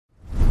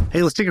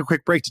Hey, let's take a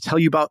quick break to tell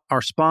you about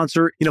our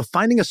sponsor.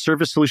 Finding a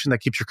service solution that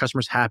keeps your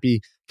customers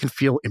happy can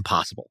feel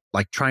impossible,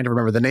 like trying to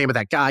remember the name of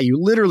that guy you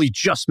literally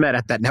just met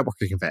at that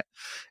networking event.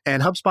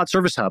 And HubSpot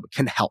Service Hub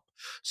can help.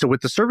 So with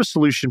the service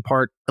solution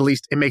part, at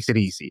least it makes it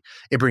easy.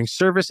 It brings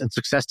service and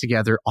success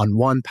together on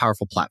one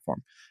powerful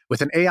platform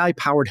with an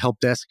AI-powered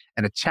help desk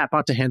and a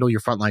chatbot to handle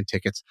your frontline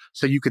tickets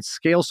so you could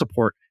scale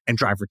support and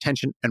drive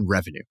retention and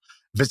revenue.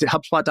 Visit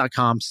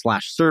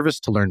HubSpot.com/service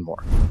to learn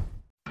more.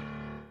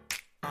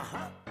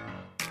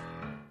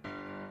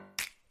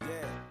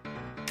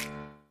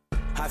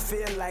 I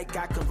feel like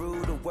I can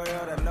rule the world.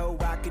 I know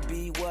I could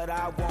be what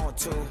I want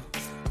to.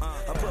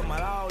 I put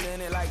my all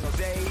in it like no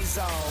days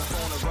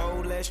off. On the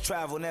road, let's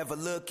travel, never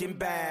looking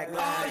back. Feeling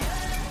like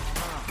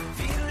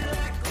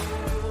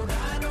old,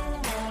 I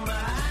don't wanna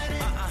hide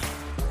it.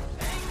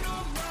 Ain't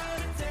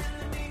nobody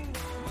telling me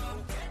no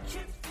more. Can't you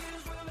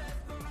feel well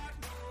left rock?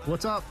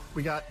 What's up?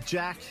 We got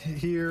Jack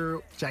here,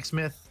 Jack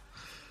Smith.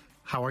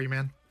 How are you,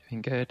 man?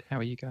 Doing good. How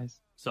are you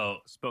guys? So,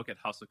 spoke at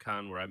House of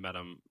Con where I met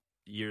him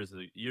years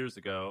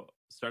ago.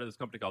 Started this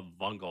company called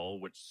Vungle,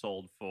 which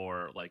sold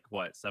for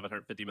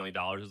 $750 million.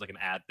 It was like an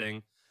ad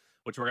thing,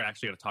 which we're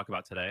actually going to talk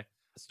about today.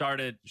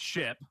 Started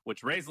Ship,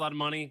 which raised a lot of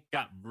money,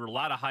 got a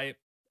lot of hype.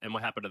 And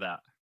what happened to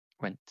that?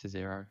 Went to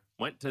zero.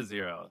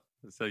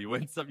 So you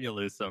win some, you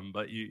lose some,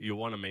 but you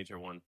won a major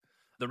one.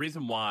 The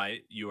reason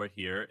why you are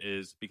here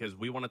is because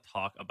we want to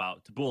talk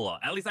about Taboola.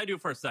 At least I do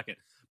for a second.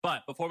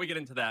 But before we get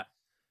into that,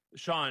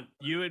 Sean,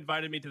 you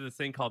invited me to this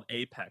thing called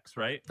Apex,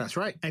 right? That's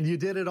right. And you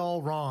did it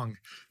all wrong.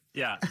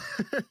 Yeah.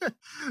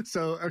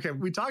 So, okay,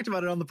 we talked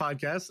about it on the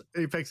podcast.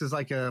 Apex is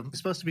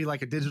supposed to be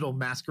like a digital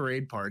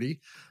masquerade party.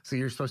 So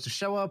you're supposed to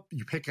show up,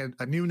 you pick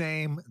a new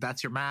name,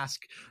 that's your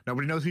mask.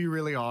 Nobody knows who you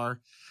really are.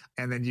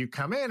 And then you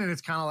come in and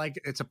it's kind of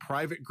like it's a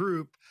private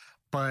group,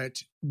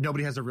 but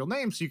nobody has a real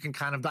name. So you can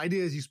the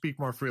idea is you speak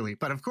more freely.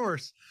 But of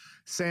course,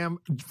 Sam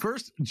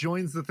first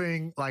joins the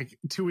thing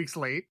 2 weeks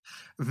late.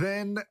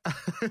 Then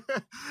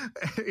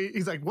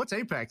he's like, what's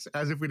Apex?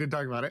 As if we didn't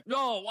talk about it.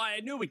 No,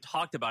 I knew we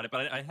talked about it,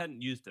 but I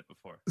hadn't used it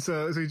before.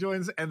 So he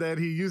joins and then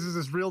he uses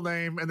his real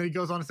name. And then he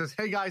goes on and says,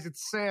 hey guys,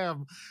 it's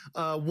Sam.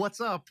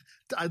 What's up?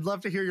 I'd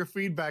love to hear your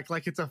feedback.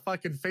 Like it's a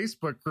fucking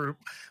Facebook group,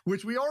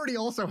 which we already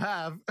also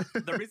have.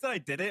 The reason I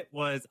did it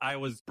was I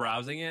was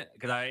browsing it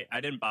because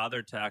I didn't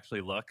bother to actually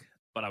look.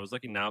 But I was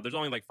looking now. There's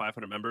only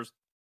 500 members.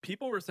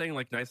 People were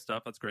saying nice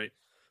stuff. That's great.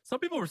 Some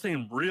people were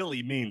saying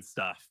really mean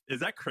stuff. Is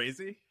that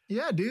crazy?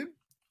 Yeah, dude.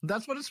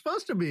 That's what it's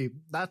supposed to be.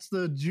 That's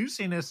the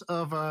juiciness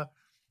of a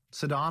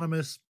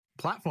pseudonymous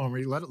platform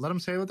where you let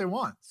them say what they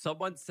want.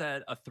 Someone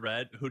said a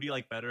thread, who do you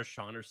like better,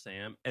 Sean or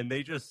Sam? And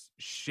they just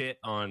shit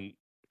on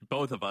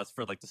both of us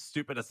for the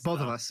stupidest both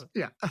stuff. Of us.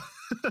 Yeah.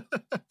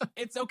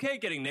 It's okay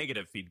getting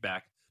negative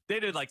feedback. They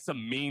did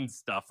some mean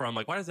stuff where I'm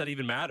like, why does that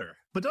even matter?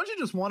 But don't you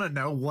just want to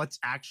know what's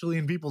actually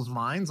in people's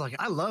minds?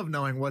 I love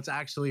knowing what's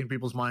actually in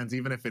people's minds,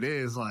 even if it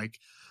is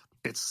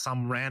it's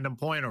some random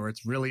point or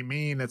it's really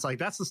mean. It's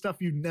that's the stuff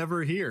you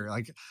never hear.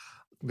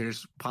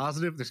 There's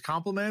positive, there's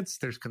compliments,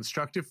 there's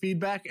constructive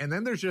feedback, and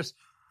then there's just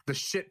the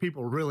shit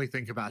people really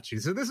think about you.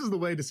 So this is the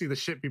way to see the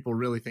shit people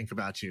really think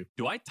about you.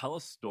 Do I tell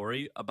a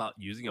story about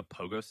using a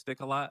pogo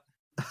stick a lot?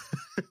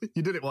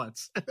 You did it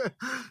once.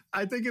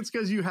 I think it's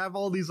because you have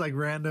all these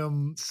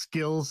random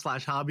skills /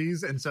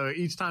 hobbies. And so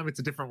each time it's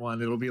a different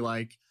one. It'll be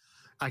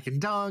I can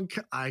dunk,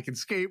 I can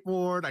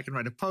skateboard, I can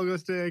ride a pogo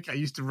stick. I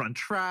used to run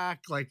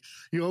track.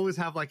 You always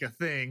have a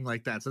thing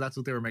like that. So that's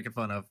what they were making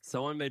fun of.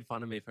 Someone made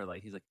fun of me for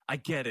he's like, I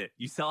get it.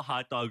 You sell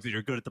hot dogs and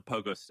you're good at the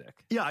pogo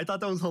stick. Yeah, I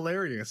thought that was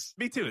hilarious.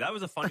 Me too. That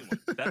was a funny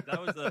one.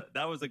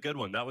 That was a good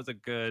one. That was a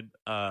good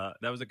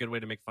way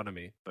to make fun of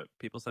me. But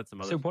people said some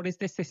other. So what is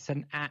this? It's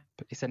an app.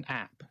 It's an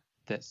app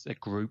that's a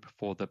group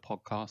for the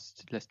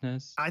podcast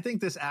listeners. I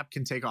think this app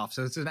can take off.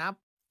 So it's an app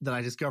that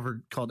I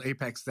discovered called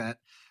Apex that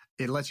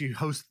it lets you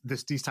host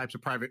these types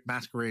of private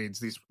masquerades,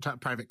 these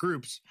private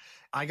groups.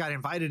 I got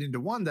invited into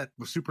one that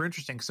was super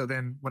interesting. So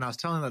then when I was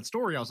telling that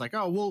story, I was like,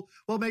 oh,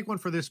 we'll make one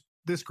for this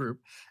group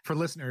for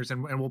listeners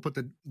and we'll put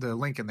the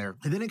link in there.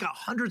 And then it got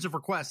hundreds of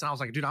requests. And I was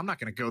like, dude, I'm not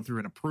going to go through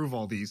and approve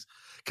all these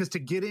because to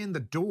get in the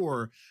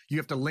door, you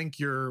have to link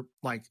your,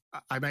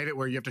 I made it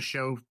where you have to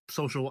show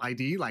social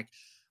ID,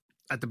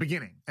 at the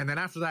beginning. And then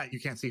after that, you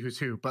can't see who's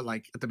who. But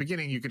at the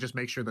beginning, you could just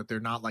make sure that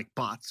they're not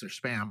bots or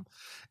spam.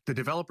 The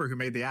developer who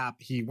made the app,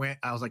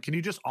 I was like, can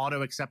you just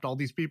auto accept all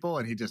these people?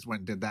 And he just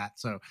went and did that.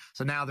 So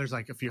now there's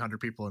a few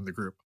hundred people in the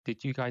group.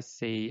 Did you guys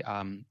see,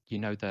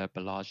 the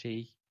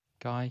Balaji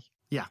guy?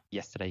 Yeah.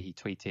 Yesterday he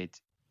tweeted,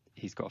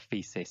 he's got a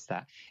thesis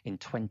that in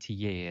 20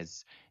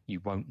 years,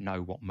 you won't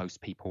know what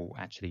most people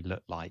actually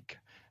look like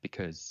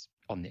because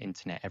on the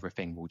internet,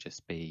 everything will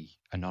just be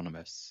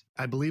anonymous.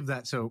 I believe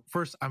that. So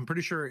first, I'm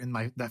pretty sure in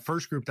that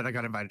first group that I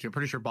got invited to, I'm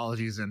pretty sure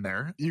Balaji is in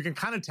there. You can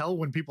kind of tell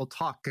when people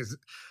talk because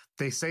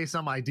they say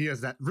some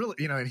ideas that really,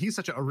 and he's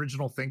such an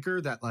original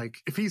thinker that like,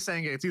 if he's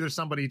saying it, it's either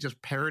somebody just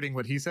parroting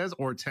what he says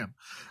or it's him.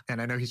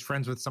 And I know he's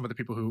friends with some of the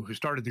people who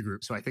started the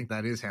group. So I think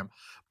that is him,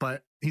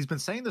 but he's been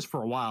saying this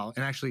for a while.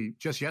 And actually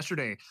just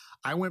yesterday,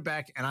 I went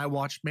back and I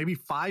watched maybe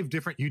 5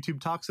 different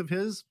YouTube talks of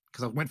his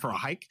because I went for a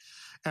hike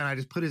and I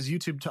just put his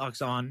YouTube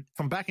talks on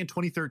from back in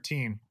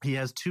 2013. He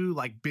has 2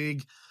 like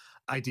big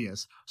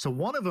ideas. So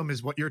one of them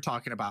is what you're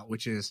talking about,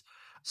 which is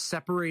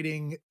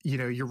separating,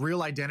 your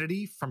real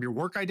identity from your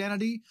work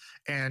identity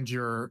and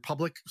your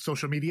public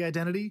social media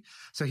identity.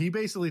 So he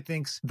basically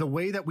thinks the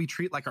way that we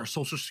treat like our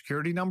social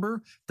security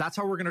number, that's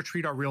how we're going to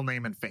treat our real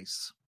name and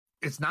face.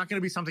 It's not going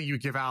to be something you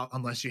give out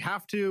unless you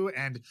have to.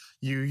 And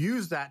you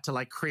use that to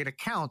like create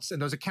accounts, and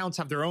those accounts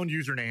have their own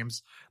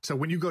usernames. So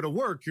when you go to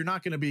work, you're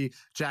not going to be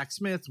Jack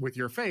Smith with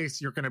your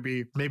face. You're going to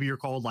be, maybe you're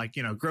called like,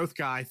 Growth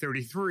Guy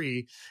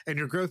 33, and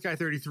your Growth Guy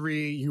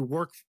 33, you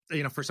work,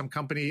 for some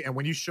company. And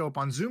when you show up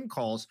on Zoom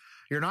calls,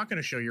 you're not going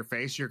to show your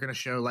face. You're going to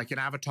show like an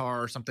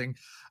avatar or something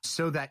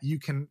so that you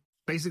can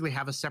basically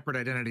have a separate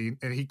identity.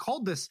 And he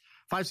called this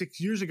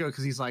 5-6 years ago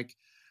because he's like,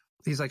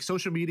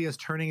 social media is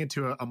turning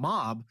into a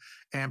mob,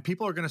 and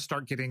people are going to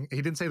start getting, he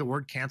didn't say the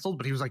word canceled,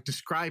 but he was like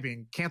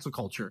describing cancel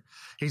culture.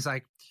 He's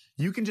like,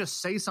 you can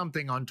just say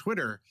something on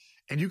Twitter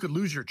and you could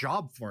lose your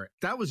job for it.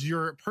 That was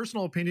your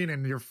personal opinion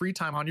and your free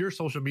time on your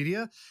social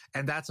media,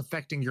 and that's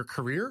affecting your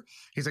career.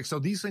 He's like, so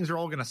these things are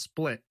all going to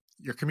split.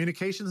 Your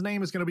communications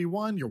name is going to be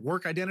one, your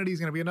work identity is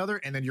going to be another,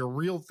 and then your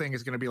real thing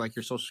is going to be like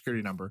your social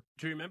security number.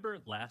 Do you remember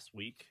last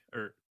week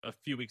or a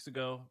few months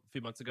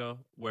ago,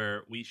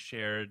 where we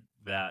shared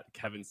that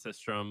Kevin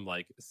Systrom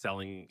like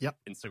selling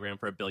Instagram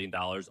for $1 billion,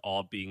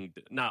 all being,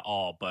 not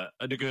all, but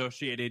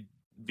negotiated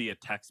via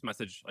text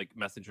message, like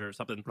Messenger or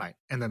something? Right.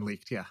 And then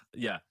leaked. Yeah.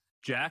 Yeah.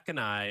 Jack and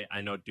I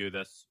know do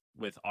this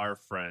with our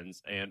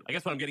friends. And I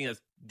guess what I'm getting is,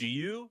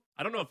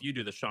 I don't know if you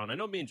do this, Sean. I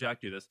know me and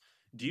Jack do this.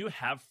 Do you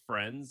have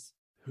friends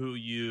who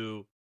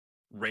you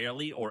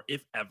rarely or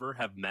if ever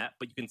have met,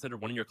 but you consider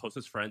one of your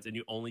closest friends and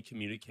you only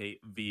communicate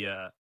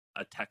via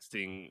a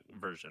texting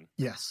version?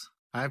 Yes.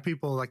 I have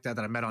people like that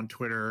I met on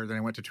Twitter. Then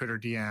I went to Twitter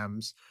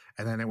DMs,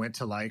 and then I went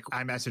to like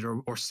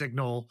iMessage or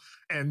Signal.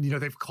 And,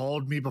 they've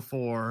called me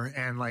before,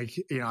 and like,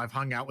 I've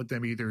hung out with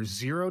them either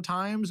 0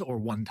 times or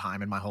 1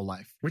 time in my whole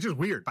life, which is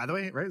weird, by the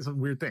way, right? It's a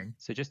weird thing.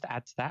 So just to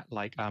add to that,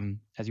 like,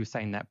 as you were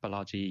saying that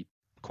Balaji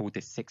called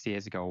this 6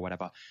 years ago or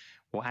whatever.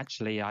 Well,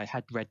 actually, I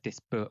had read this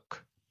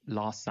book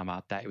last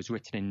summer that it was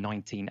written in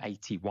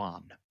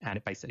 1981, and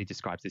it basically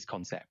describes this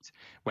concept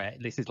where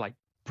this is like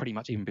pretty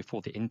much even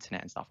before the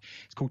internet and stuff.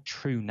 It's called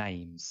True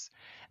Names,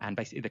 and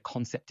basically the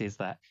concept is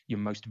that your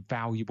most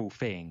valuable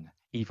thing,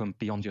 even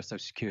beyond your social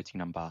security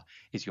number,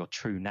 is your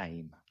true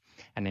name.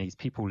 And these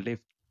people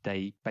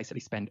they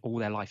basically spend all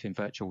their life in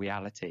virtual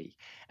reality,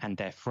 and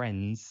their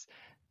friends,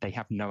 they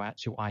have no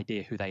actual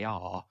idea who they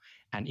are.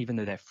 And even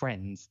though they're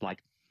friends,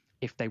 like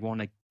if they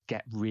want to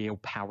get real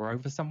power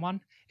over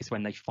someone, it's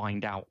when they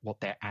find out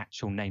what their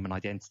actual name and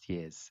identity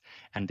is.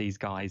 And these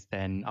guys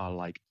then are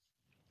like,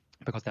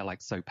 because they're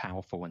like so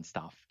powerful and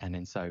stuff. And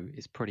then so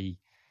it's pretty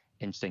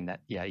interesting that,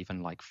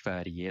 even like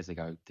 30 years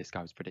ago, this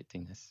guy was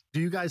predicting this.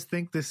 Do you guys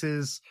think this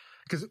is,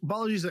 because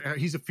Balaji's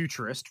he's a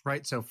futurist,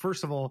 right? So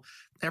first of all,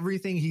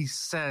 everything he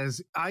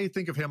says, I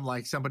think of him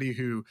like somebody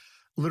who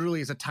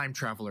literally is a time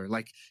traveler.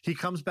 Like he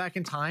comes back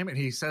in time and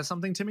he says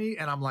something to me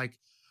and I'm like,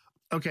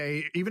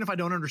 okay, even if I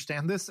don't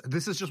understand this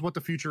is just what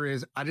the future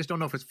is. I just don't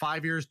know if it's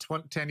 5 years,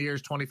 10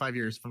 years, 25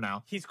 years from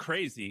now. He's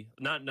crazy,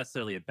 not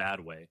necessarily a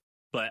bad way,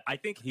 but I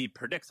think he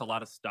predicts a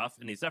lot of stuff,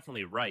 and he's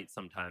definitely right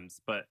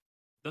sometimes, but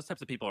those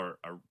types of people are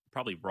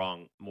probably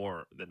wrong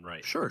more than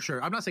right. Sure.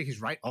 I'm not saying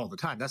he's right all the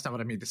time. That's not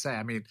what I mean to say.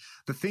 I mean,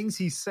 the things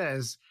he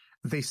says,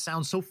 they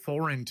sound so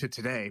foreign to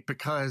today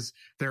because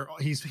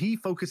he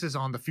focuses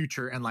on the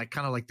future and like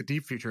kind of like the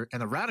deep future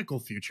and the radical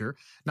future,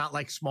 not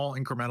like small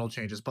incremental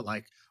changes, but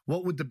like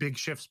what would the big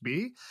shifts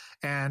be?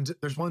 And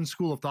there's one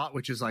school of thought,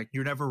 which is like,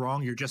 you're never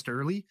wrong. You're just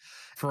early.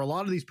 For a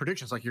lot of these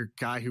predictions, like your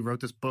guy who wrote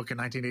this book in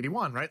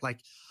 1981, right? Like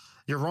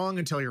you're wrong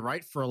until you're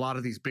right for a lot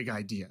of these big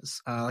ideas.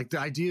 Like the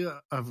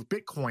idea of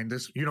Bitcoin,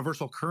 this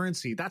universal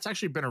currency, that's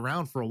actually been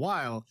around for a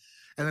while.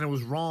 And then it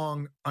was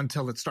wrong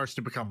until it starts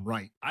to become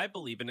right. I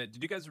believe in it.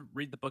 Did you guys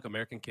read the book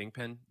American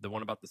Kingpin, the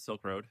one about the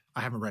Silk Road?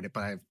 I haven't read it, but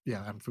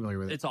I'm familiar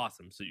with it. It's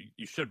awesome. So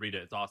you should read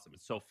it. It's awesome.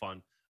 It's so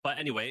fun. But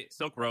anyway,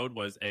 Silk Road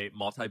was a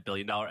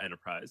multi-billion-dollar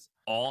enterprise.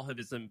 All of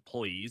his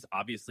employees,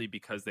 obviously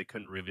because they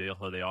couldn't reveal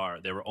who they are,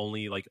 they were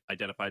only like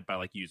identified by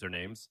like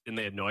usernames, and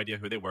they had no idea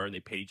who they were, and they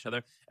paid each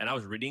other. And I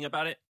was reading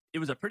about it. It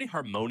was a pretty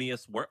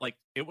harmonious work. Like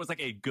it was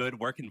like a good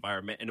work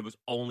environment, and it was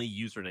only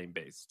username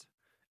based.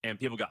 And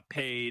people got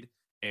paid,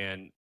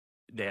 and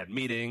they had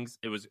meetings.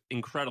 It was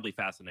incredibly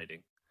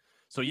fascinating.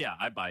 So yeah,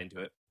 I buy into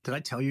it. Did I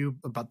tell you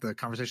about the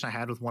conversation I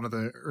had with one of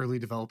the early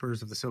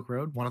developers of the Silk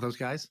Road? One of those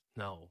guys?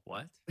 No,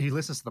 what? He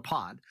listens to the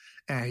pod,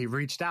 and he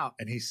reached out,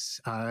 and he's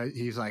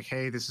like,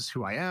 "Hey, this is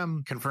who I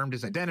am." Confirmed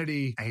his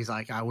identity, and he's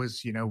like, "I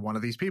was, one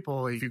of these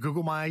people. If you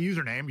Google my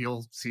username,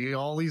 you'll see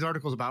all these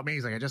articles about me."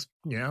 He's like, "I just,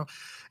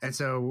 and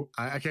so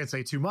I can't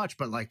say too much,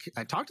 but like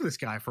I talked to this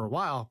guy for a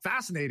while.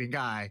 Fascinating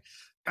guy.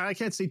 I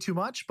can't say too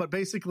much, but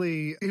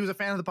basically he was a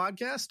fan of the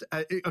podcast.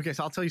 Okay,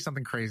 so I'll tell you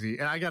something crazy,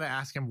 and I got to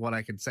ask him what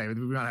I can say. We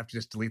might have to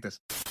just delete this.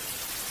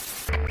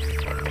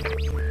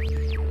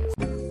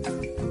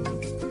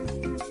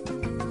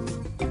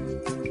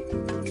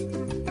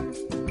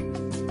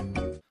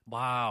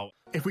 Wow.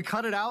 If we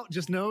cut it out,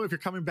 just know if you're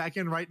coming back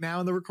in right now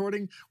in the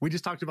recording, we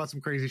just talked about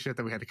some crazy shit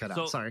that we had to cut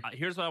out. Sorry.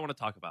 Here's what I want to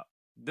talk about.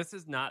 This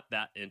is not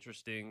that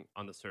interesting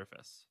on the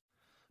surface,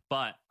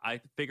 but I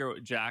figure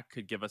Jack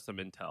could give us some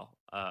intel,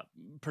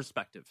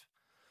 perspective.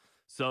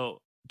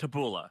 So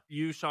Taboola,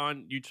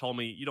 Sean, you told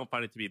me you don't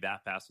find it to be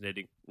that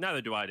fascinating.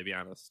 Neither do I, to be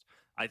honest.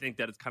 I think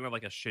that it's kind of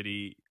like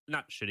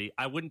not shitty.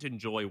 I wouldn't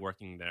enjoy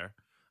working there,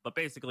 but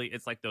basically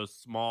it's like those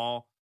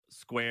small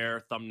square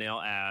thumbnail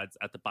ads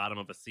at the bottom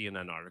of a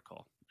CNN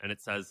article. And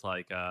it says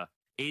like,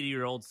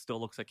 80-year-old still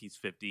looks like he's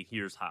 50.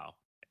 Here's how.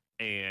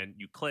 And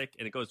you click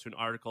and it goes to an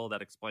article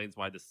that explains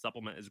why this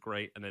supplement is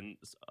great. And then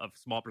a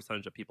small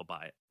percentage of people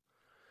buy it.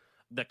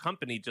 The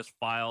company just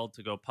filed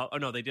to go,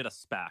 they did a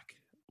SPAC,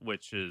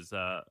 which is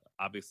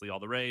obviously all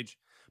the rage,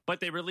 but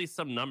they released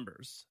some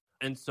numbers.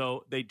 And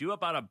so they do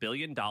about $1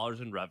 billion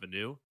in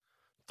revenue,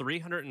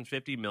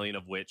 350 million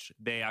of which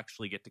they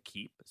actually get to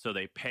keep. So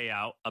they pay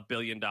out $1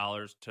 billion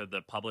to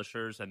the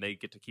publishers and they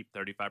get to keep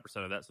 35%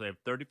 of that. So they have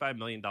 $35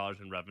 million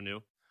in revenue,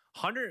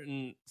 100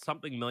 and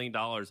something million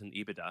dollars in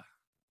EBITDA.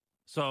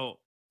 So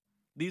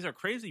these are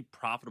crazy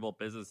profitable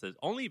businesses,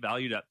 only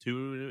valued at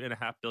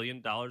 $2.5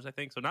 billion, I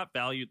think. So not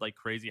valued like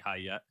crazy high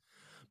yet.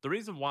 The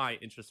reason why it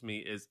interests me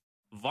is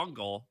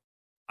Vungle,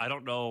 I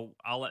don't know,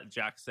 I'll let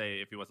Jack say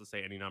if he wants to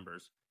say any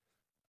numbers,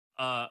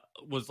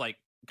 was like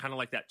kind of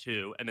like that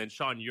too. And then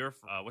Sean,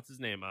 what's his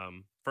name?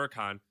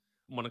 Furkan,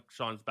 one of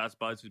Sean's best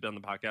buds who's been on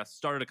the podcast,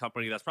 started a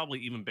company that's probably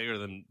even bigger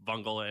than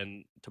Vungle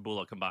and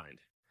Taboola combined.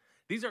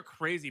 These are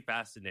crazy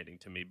fascinating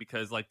to me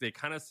because like they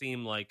kind of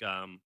seem like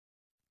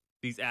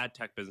these ad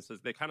tech businesses,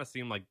 they kind of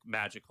seem like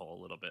magical a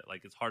little bit.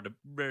 Like it's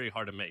very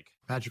hard to make.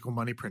 Magical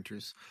money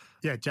printers.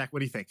 Yeah, Jack, what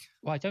do you think?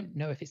 Well, I don't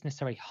know if it's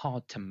necessarily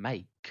hard to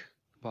make,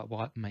 but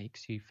what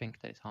makes you think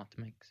that it's hard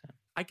to make? So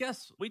I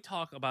guess we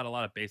talk about a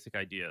lot of basic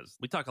ideas.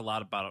 We talk a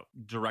lot about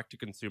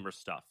direct-to-consumer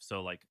stuff.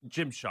 So like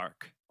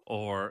Gymshark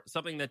or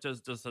something that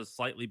just does a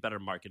slightly better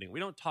marketing. We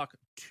don't talk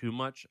too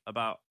much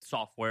about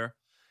software.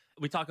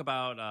 We talk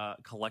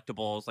about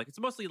collectibles. Like it's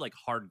mostly like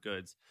hard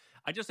goods.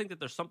 I just think that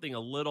there's something a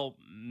little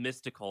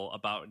mystical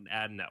about an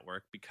ad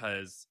network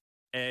because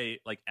A,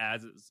 like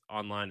ads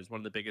online is one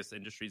of the biggest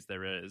industries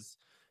there is.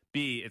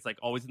 B, it's like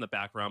always in the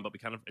background, but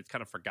it's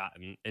kind of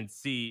forgotten. And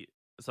C,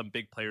 some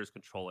big players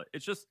control it.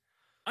 It's just,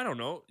 I don't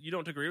know. You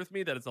don't agree with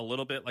me that it's a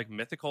little bit like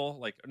mythical,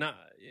 like not,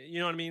 you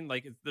know what I mean?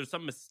 Like there's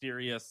some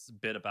mysterious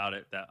bit about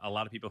it that a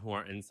lot of people who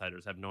aren't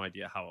insiders have no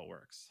idea how it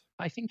works.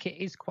 I think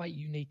it is quite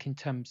unique in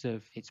terms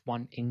of it's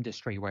one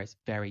industry where it's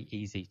very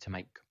easy to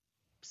make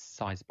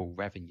sizable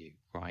revenue,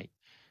 right?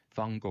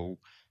 Vungle,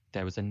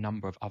 there was a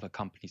number of other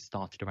companies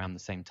started around the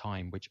same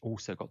time, which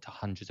also got to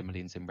hundreds of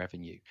millions in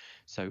revenue.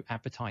 So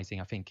advertising,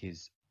 I think,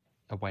 is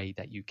a way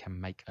that you can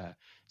make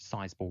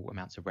sizable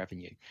amounts of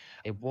revenue.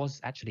 It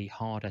was actually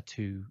harder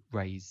to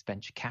raise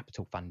venture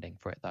capital funding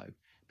for it, though,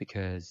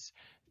 because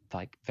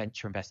like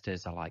venture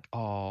investors are like,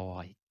 oh,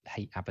 I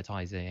hate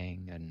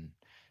advertising and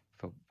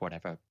for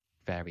whatever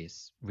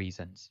various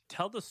reasons.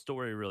 Tell the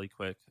story really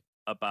quick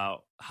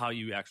about how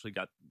you actually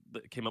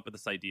came up with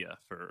this idea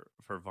for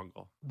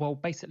Vungle. Well,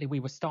 basically we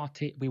were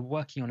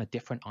working on a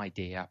different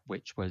idea,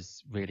 which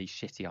was really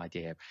shitty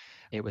idea.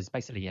 It was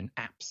basically an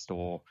app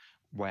store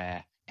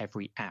where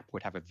every app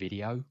would have a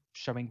video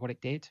showing what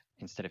it did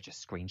instead of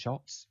just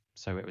screenshots.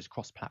 So it was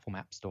cross-platform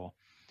app store.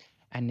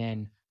 And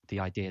then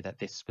the idea that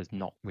this was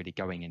not really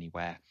going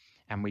anywhere.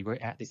 And we were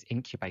at this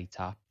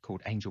incubator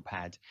called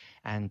AngelPad,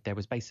 and there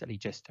was basically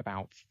just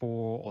about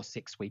 4 or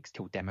 6 weeks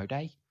till demo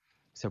day.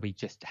 So we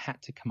just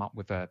had to come up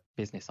with a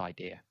business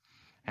idea.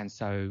 And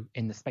so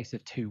in the space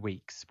of 2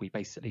 weeks, we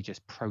basically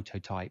just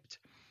prototyped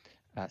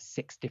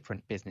 6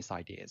 different business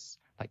ideas,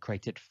 like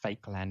created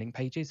fake landing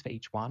pages for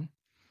each one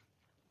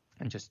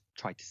and just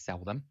tried to sell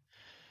them.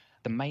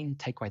 The main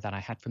takeaway that I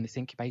had from this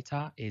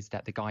incubator is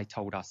that the guy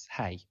told us,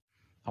 hey,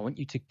 I want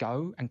you to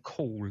go and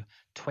call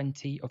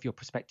 20 of your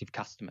prospective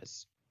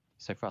customers.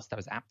 So for us, that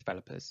was app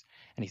developers.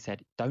 And he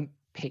said, don't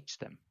pitch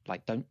them.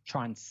 Like, don't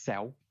try and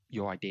sell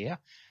your idea.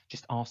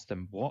 Just ask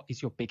them, what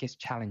is your biggest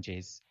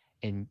challenges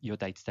in your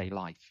day-to-day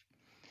life?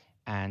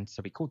 And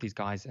so we called these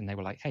guys and they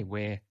were like, hey,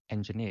 we're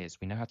engineers.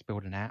 We know how to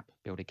build an app,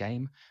 build a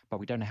game, but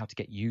we don't know how to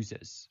get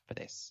users for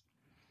this.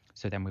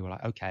 So then we were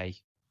like, okay,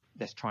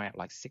 let's try out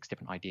like 6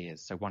 different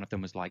ideas. So one of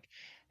them was like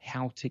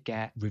how to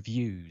get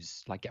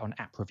reviews, like get on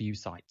app review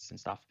sites and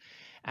stuff.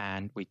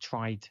 And we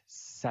tried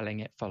selling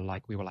it for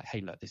like, we were like,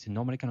 hey, look, this is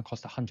normally going to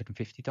cost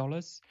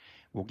 $150.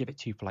 We'll give it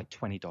to you for like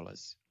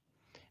 $20.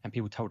 And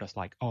people told us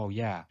like, oh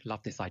yeah,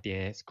 love this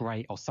idea. It's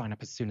great. I'll sign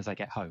up as soon as I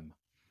get home.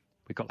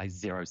 We got like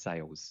 0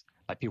 sales.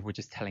 Like people were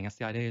just telling us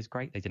the idea is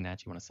great. They didn't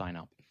actually want to sign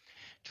up.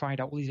 Tried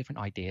out all these different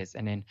ideas.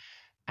 And then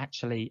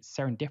actually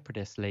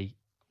serendipitously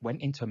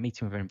went into a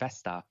meeting with an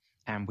investor,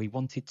 and we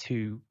wanted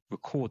to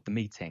record the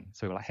meeting.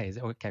 So we were like, hey, is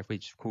it okay if we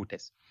just record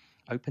this?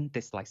 Opened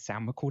this like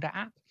sound recorder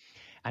app,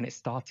 and it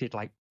started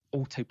like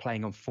auto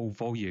playing on full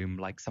volume,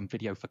 like some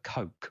video for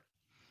Coke.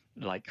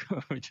 Like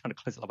we're trying to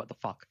close it, like, what the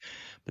fuck?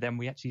 But then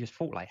we actually just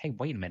thought like, hey,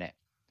 wait a minute.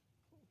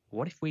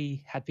 What if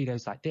we had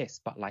videos like this,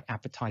 but like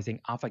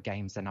advertising other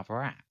games and other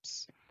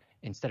apps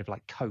instead of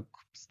like Coke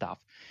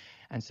stuff?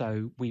 And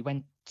so we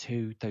went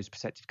to those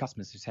prospective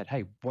customers who said,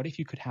 hey, what if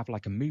you could have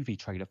like a movie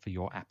trailer for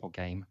your app or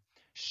game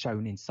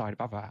shown inside of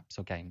other apps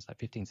or games, like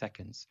 15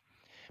 seconds?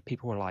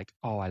 People were like,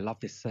 oh, I love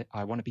this.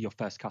 I want to be your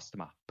first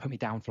customer. Put me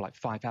down for like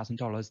 $5,000,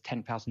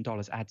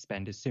 $10,000 ad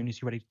spend. As soon as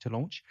you're ready to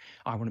launch,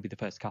 I want to be the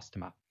first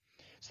customer.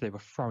 So they were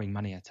throwing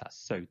money at us.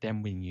 So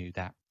then we knew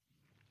that,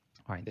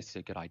 all right, this is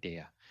a good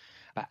idea.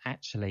 But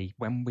actually,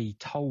 when we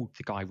told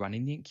the guy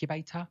running the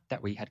incubator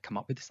that we had come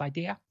up with this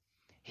idea,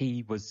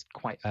 he was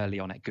quite early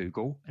on at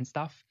Google and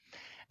stuff.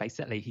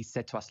 Basically, he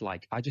said to us,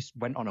 like, I just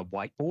went on a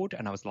whiteboard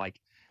and I was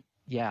like,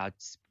 yeah,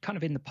 it's kind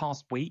of in the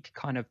past week,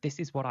 kind of this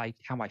is how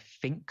I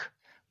think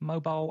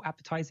mobile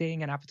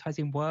advertising and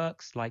advertising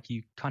works. Like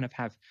you kind of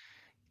have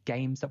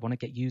games that want to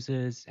get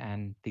users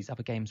and these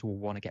other games will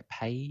want to get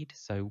paid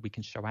so we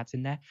can show ads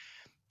in there.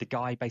 The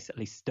guy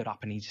basically stood up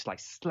and he just like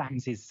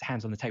slams his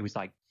hands on the table. He's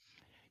like,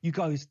 you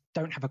guys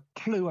don't have a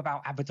clue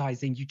about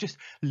advertising. You just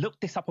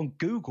looked this up on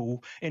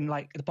Google in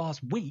like the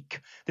past week.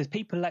 There's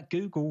people at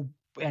Google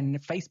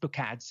and Facebook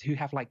ads who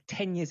have like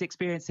 10 years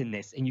experience in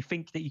this, and you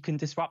think that you can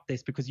disrupt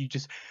this because you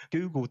just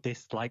Googled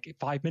this like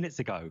 5 minutes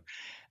ago.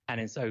 And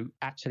then so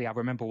actually I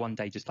remember one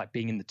day just like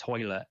being in the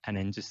toilet and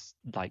then just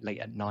like late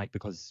at night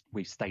because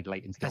we stayed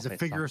late into the As office. a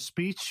figure of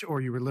speech, or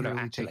you were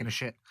literally taking a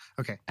shit?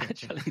 Okay.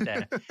 Actually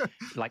there,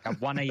 like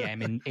at 1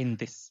 a.m. in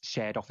this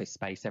shared office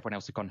space, everyone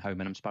else had gone home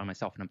and I'm just by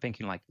myself, and I'm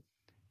thinking like,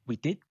 we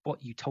did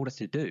what you told us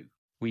to do.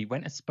 We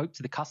went and spoke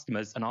to the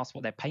customers and asked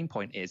what their pain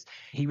point is.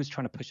 He was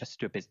trying to push us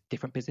to a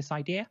different business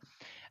idea.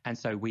 And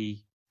so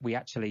we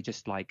actually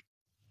just like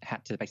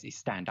had to basically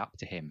stand up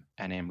to him.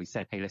 And then we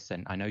said, hey,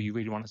 listen, I know you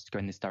really want us to go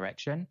in this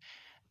direction.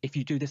 If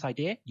you do this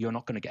idea, you're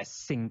not going to get a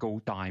single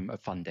dime of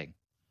funding.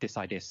 This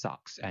idea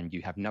sucks and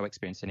you have no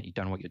experience in it. You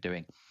don't know what you're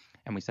doing.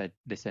 And we said,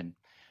 listen,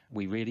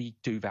 we really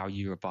do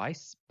value your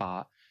advice,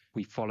 but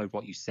we followed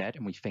what you said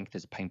and we think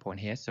there's a pain point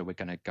here. So we're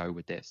going to go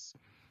with this.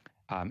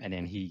 And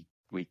then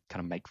we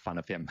kind of make fun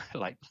of him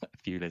like a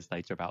few years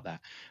later about that.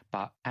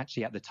 But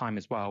actually at the time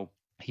as well,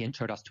 he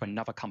introed us to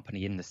another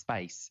company in the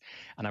space.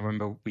 And I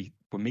remember we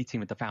were meeting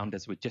with the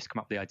founders. We'd just come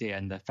up with the idea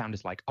and the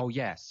founders like, oh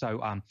yeah,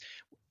 so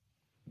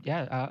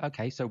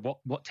okay. So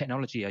what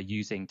technology are you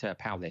using to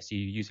power this? Are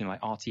you using like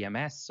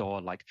RTMS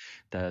or like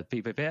the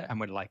VVV? And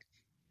we're like,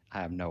 I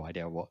have no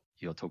idea what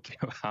you're talking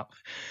about.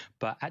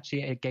 But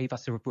actually it gave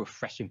us a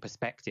refreshing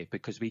perspective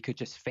because we could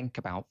just think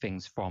about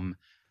things from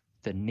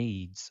the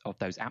needs of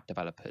those app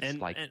developers.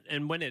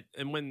 And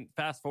when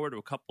fast forward to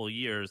a couple of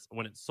years,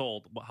 when it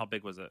sold, how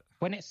big was it?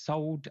 When it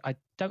sold, I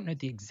don't know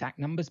the exact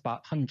numbers,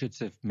 but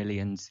hundreds of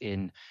millions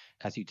in,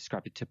 as you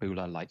described it,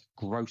 Taboola, like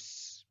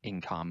gross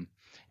income.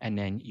 And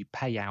then you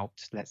pay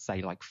out, let's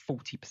say like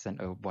 40%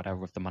 or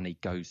whatever of the money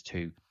goes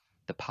to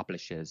the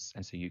publishers.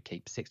 And so you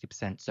keep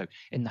 60%. So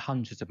in the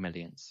hundreds of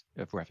millions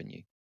of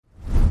revenue.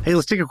 Hey,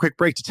 let's take a quick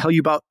break to tell you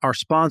about our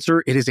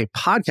sponsor. It is a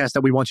podcast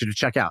that we want you to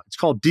check out. It's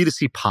called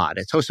D2C Pod.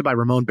 It's hosted by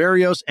Ramon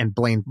Barrios and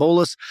Blaine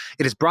Bolus.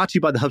 It is brought to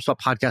you by the HubSpot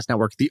Podcast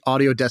Network, the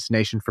audio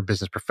destination for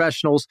business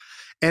professionals.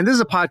 And this is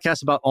a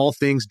podcast about all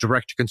things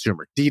direct to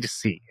consumer,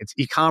 D2C. It's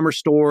e-commerce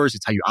stores.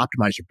 It's how you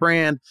optimize your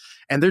brand.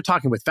 And they're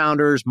talking with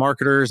founders,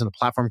 marketers, and the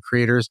platform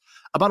creators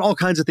about all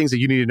kinds of things that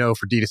you need to know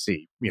for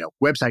D2C. You know,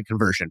 website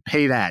conversion,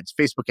 paid ads,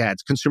 Facebook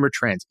ads, consumer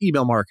trends,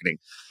 email marketing.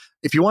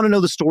 If you want to know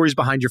the stories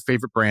behind your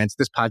favorite brands,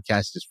 this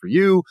podcast is for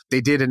you.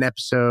 They did an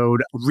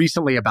episode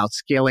recently about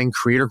scaling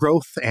creator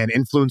growth and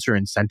influencer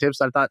incentives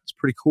that I thought was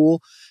pretty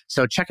cool.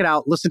 So check it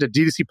out. Listen to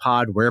D2C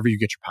Pod wherever you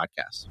get your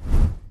podcasts.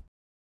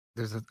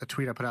 There's a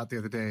tweet I put out the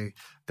other day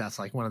that's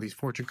like one of these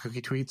fortune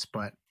cookie tweets,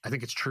 but I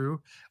think it's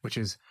true, which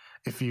is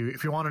if you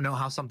want to know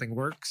how something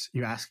works,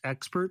 you ask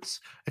experts.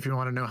 If you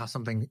want to know how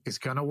something is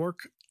going to work,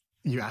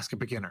 you ask a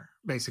beginner,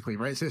 basically,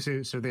 right? So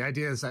the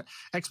idea is that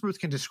experts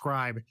can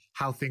describe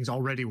how things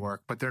already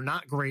work, but they're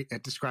not great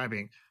at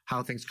describing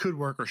how things could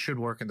work or should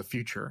work in the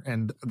future.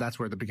 And that's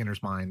where the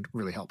beginner's mind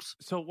really helps.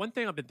 So one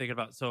thing I've been thinking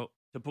about, so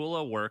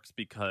Taboola works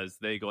because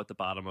they go at the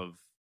bottom of,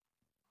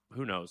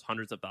 who knows,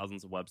 hundreds of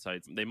thousands of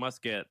websites. They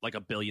must get like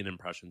 1 billion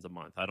impressions a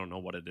month. I don't know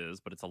what it is,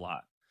 but it's a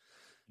lot.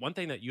 One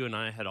thing that you and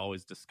I had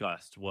always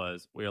discussed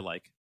was we were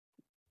like,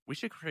 we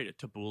should create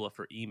a Taboola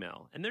for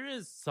email. And there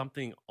is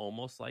something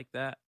almost like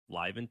that,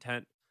 live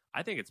intent.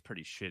 I think it's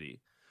pretty shitty.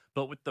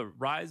 But with the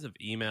rise of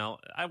email,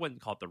 I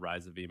wouldn't call it the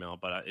rise of email,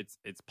 but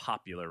it's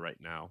popular right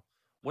now.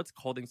 What's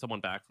holding someone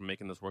back from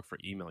making this work for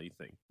email, you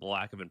think? The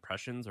lack of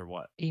impressions or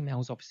what?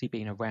 Email's obviously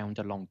been around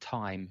a long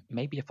time.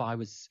 Maybe if I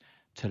was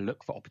to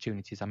look for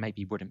opportunities, I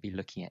maybe wouldn't be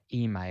looking at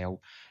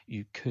email.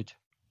 You could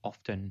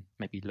often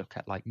maybe look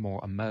at like more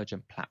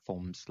emergent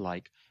platforms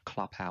like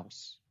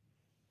Clubhouse,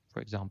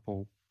 for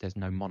example. There's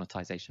no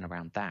monetization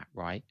around that,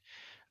 right?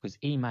 Because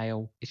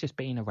email, it's just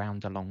been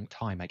around a long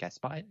time, I guess,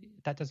 but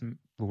that doesn't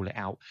rule it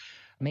out.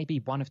 Maybe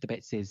one of the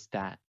bits is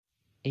that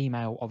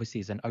email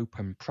obviously is an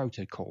open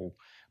protocol,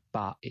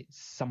 but it's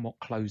somewhat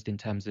closed in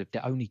terms of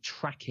the only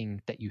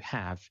tracking that you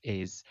have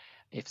is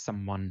if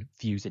someone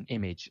views an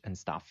image and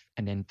stuff.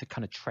 And then the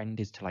kind of trend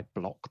is to like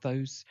block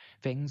those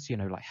things,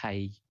 like,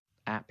 hey,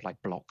 app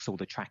like blocks all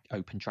the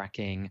open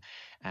tracking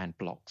and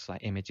blocks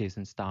like images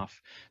and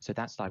stuff. So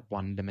that's like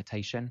one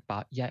limitation.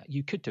 But yeah,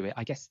 you could do it.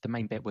 I guess the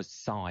main bit was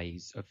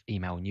size of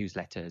email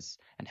newsletters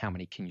and how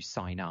many can you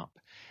sign up.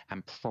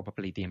 And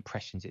probably the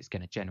impressions it's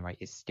going to generate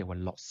is still a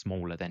lot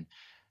smaller than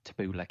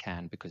Taboola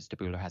can, because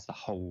Taboola has the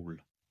whole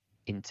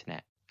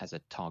internet as a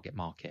target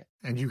market.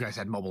 And you guys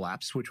had mobile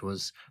apps, which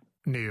was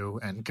new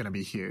and going to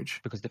be huge.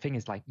 Because the thing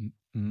is, like,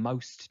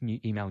 most new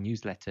email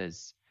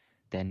newsletters,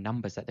 their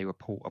numbers that they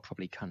report are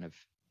probably kind of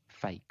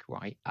fake,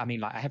 right? I mean,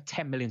 like, I have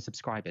 10 million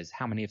subscribers.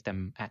 How many of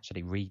them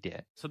actually read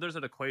it? So there's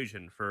an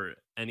equation for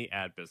any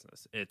ad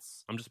business.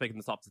 I'm just making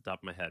this off the top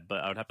of my head, but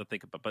I would have to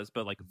think about it.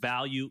 But like,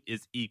 value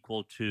is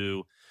equal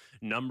to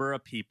number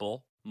of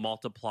people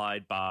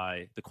multiplied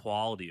by the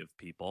quality of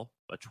people.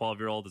 A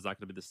 12-year-old is not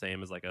going to be the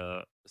same as like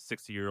a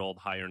 60-year-old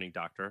high-earning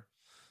doctor.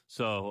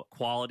 So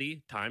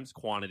quality times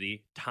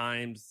quantity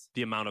times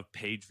the amount of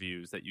page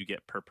views that you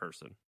get per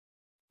person.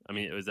 I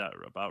mean, is that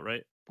about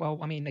right? Well,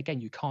 I mean, again,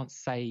 you can't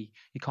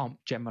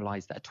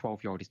generalize that a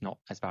 12-year-old is not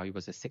as valuable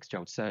as a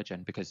 60-year-old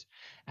surgeon, because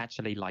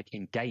actually, like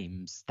in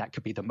games, that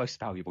could be the most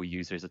valuable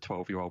user is a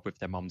 12-year-old with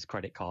their mom's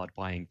credit card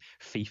buying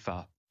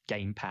FIFA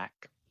game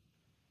pack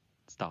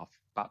stuff.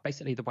 But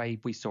basically, the way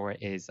we saw it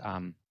is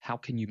how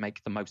can you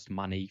make the most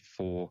money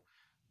for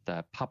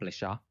the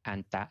publisher?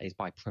 And that is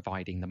by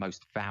providing the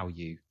most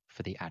value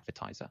for the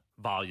advertiser.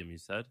 Volume, you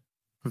said?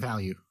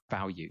 Value.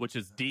 Which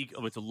is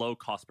it's a low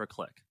cost per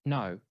click.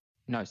 No.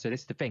 So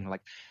this is the thing.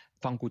 Like,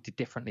 Fungal did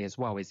differently as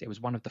well. Is it was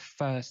one of the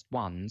first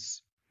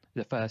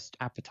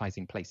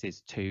advertising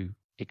places to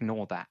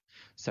ignore that.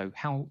 So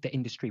how the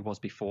industry was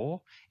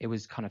before, it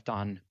was kind of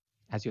done,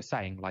 as you're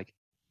saying, like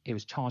it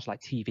was charged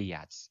like TV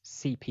ads,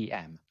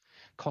 CPM,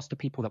 cost of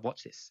people that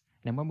watch this.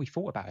 And then when we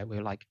thought about it, we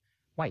were like,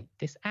 wait,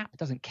 this app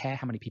doesn't care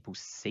how many people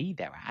see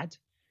their ad.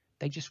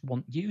 They just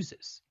want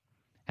users.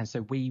 And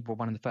so we were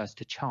one of the first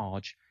to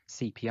charge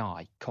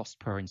CPI, cost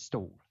per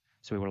install.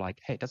 So we were like,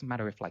 hey, it doesn't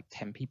matter if like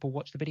 10 people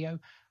watch the video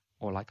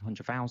or like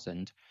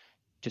 100,000,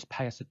 just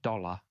pay us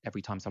 $1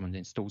 every time someone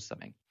installs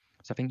something.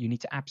 So I think you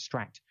need to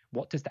abstract,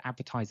 what does the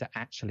advertiser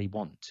actually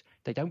want?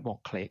 They don't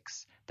want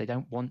clicks. They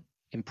don't want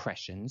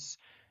impressions.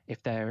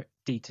 If they're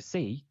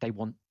D2C, they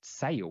want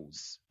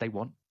sales. They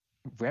want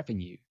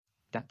revenue.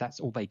 That's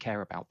all they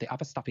care about. The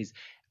other stuff is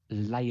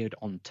layered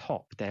on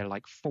top. They're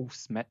like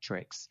false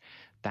metrics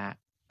that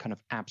kind of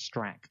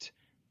abstract,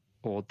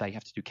 or they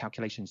have to do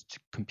calculations to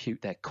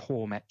compute their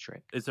core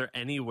metric. Is there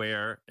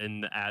anywhere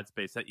in the ad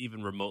space that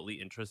even remotely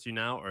interests you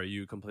now, or are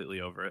you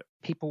completely over it?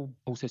 People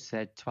also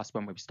said to us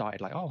when we started,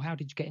 like, oh, how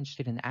did you get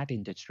interested in the ad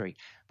industry?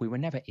 We were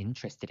never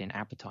interested in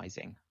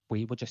advertising.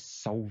 We were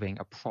just solving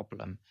a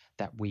problem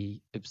that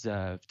we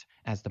observed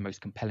as the most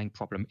compelling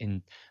problem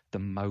in the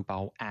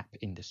mobile app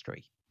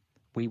industry.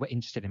 We were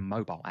interested in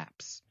mobile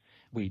apps.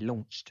 We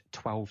launched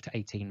 12 to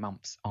 18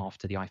 months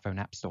after the iPhone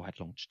App Store had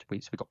launched.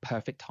 So we got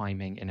perfect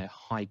timing in a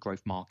high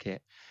growth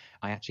market.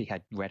 I actually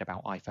had read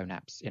about iPhone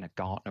apps in a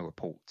Gartner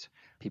report.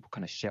 People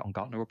kind of shit on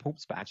Gartner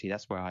reports, but actually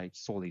that's where I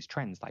saw these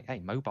trends like,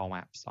 hey, mobile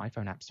apps,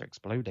 iPhone apps are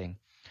exploding.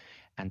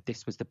 And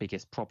this was the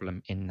biggest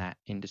problem in that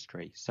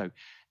industry. So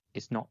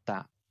it's not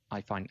that I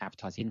find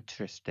advertising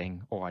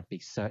interesting or I'd be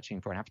searching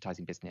for an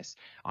advertising business.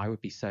 I would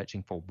be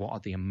searching for what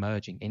are the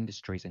emerging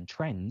industries and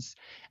trends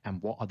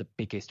and what are the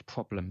biggest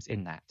problems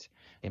in that.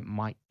 It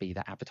might be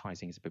that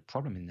advertising is a big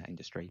problem in that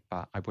industry,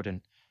 but I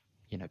wouldn't,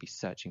 be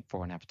searching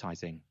for an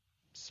advertising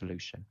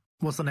solution.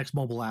 What's the next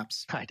mobile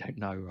apps? I don't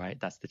know, right?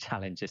 That's the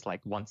challenge. It's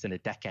like once in a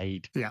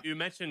decade. Yeah. You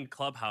mentioned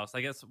Clubhouse. I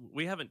guess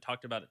we haven't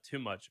talked about it too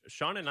much.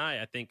 Sean and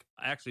I think,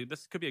 actually,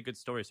 this could be a good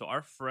story. So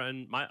our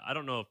friend, I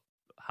don't know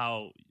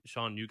how,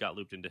 Sean, you got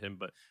looped into him,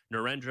 but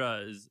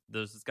there's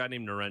this guy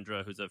named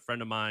Narendra who's a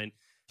friend of mine.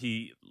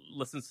 He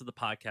listens to the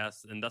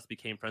podcast and thus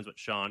became friends with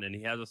Sean, and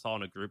he has us all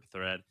in a group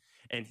thread.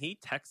 And he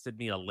texted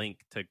me a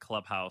link to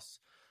Clubhouse.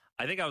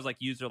 I think I was like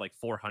user like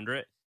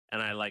 400,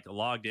 and I like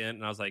logged in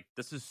and I was like,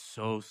 this is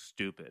so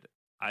stupid.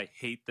 I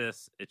hate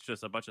this. It's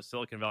just a bunch of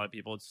Silicon Valley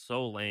people. It's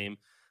so lame.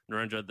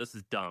 Narendra, this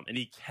is dumb. And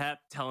he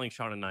kept telling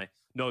Sean and I,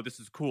 no, this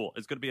is cool.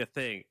 It's going to be a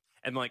thing.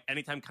 And like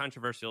anytime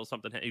controversial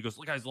something, he goes,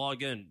 "Look, guys,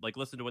 log in. Like,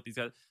 listen to what these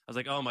guys." I was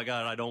like, "Oh my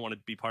god, I don't want to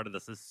be part of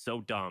this. This is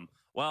so dumb."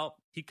 Well,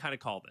 he kind of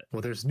called it.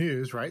 Well, there's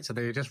news, right? So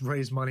they just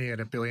raised money at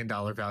 $1 billion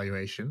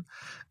valuation,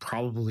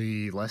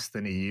 probably less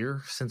than a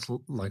year since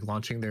like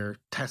launching their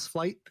test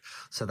flight.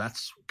 So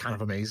that's kind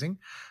of amazing.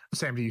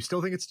 Sam, do you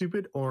still think it's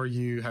stupid, or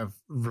you have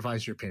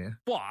revised your opinion?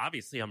 Well,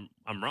 obviously I'm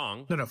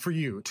wrong. No, for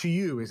you. To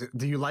you, is it?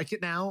 Do you like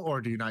it now,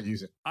 or do you not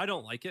use it? I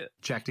don't like it.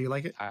 Jack, do you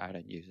like it? I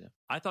don't use it.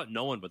 I thought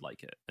no one would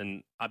like it,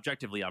 and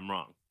objectively, I'm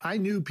wrong. I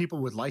knew people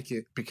would like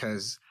it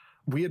because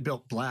we had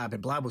built Blab,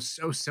 and Blab was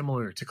so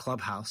similar to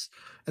Clubhouse.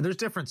 And there's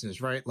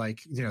differences, right? Like,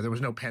 there was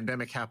no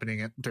pandemic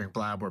happening during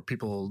Blab where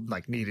people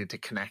like needed to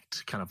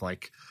connect, kind of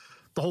like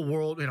the whole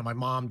world. My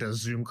mom does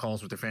Zoom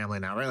calls with her family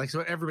now, right? Like, so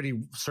everybody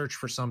searched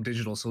for some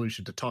digital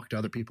solution to talk to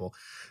other people.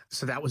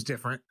 So that was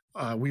different.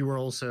 We were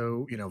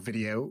also,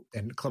 video,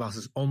 and Clubhouse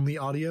is only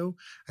audio.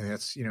 And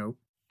that's,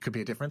 could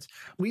be a difference.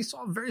 We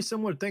saw very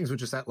similar things,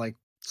 which is that like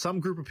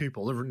some group of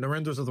people, the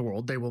Narendras of the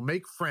world, they will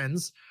make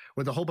friends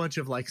with a whole bunch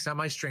of like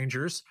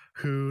semi-strangers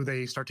who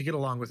they start to get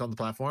along with on the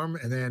platform.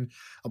 And then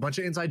a bunch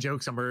of inside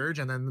jokes emerge.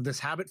 And then this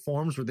habit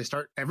forms where they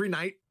start every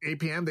night, 8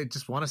 p.m. They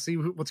just want to see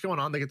what's going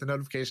on. They get the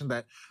notification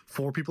that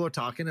 4 people are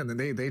talking, and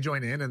then they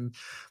join in, and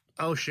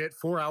oh shit,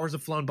 4 hours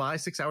have flown by,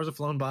 6 hours have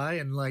flown by.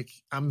 And like,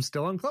 I'm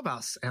still on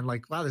Clubhouse, and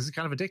like, wow, this is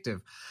kind of addictive.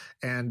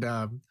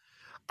 And,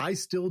 I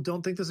still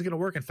don't think this is going to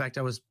work. In fact,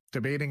 I was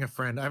debating I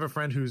have a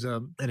friend who's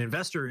an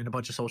investor in a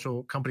bunch of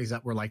social companies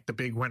that were like the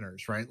big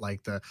winners, right?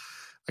 Like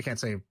I can't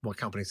say what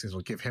companies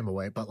will give him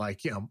away, but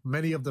like,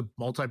 many of the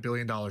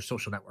multi-billion-dollar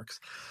social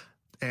networks.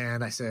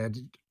 And I said,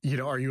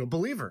 are you a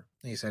believer?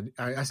 And he said,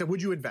 I said,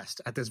 would you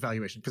invest at this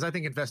valuation? Because I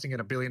think investing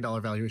at $1 billion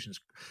valuation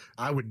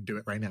I wouldn't do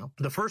it right now.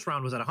 The first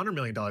round was at $100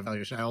 million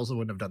valuation. I also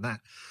wouldn't have done that.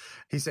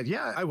 He said,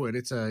 yeah, I would.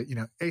 It's a,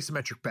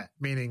 asymmetric bet,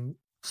 meaning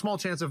small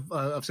chance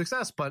of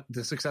success, but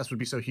the success would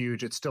be so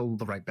huge, it's still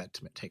the right bet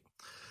to take.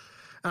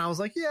 And I was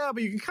like, yeah,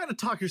 but you can kind of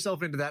talk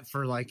yourself into that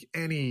for like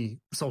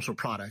any social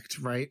product,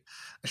 right?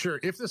 Sure,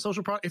 if the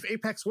social product, if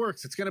Apex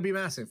works, it's going to be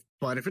massive.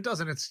 But if it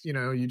doesn't, it's,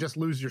 you just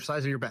lose your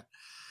size of your bet.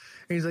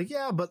 And he's like,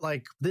 yeah, but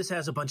like this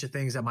has a bunch of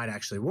things that might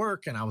actually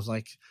work. And I was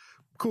like,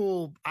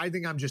 cool, I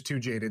think I'm just too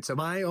jaded. So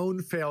my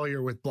own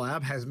failure with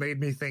Blab has made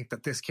me think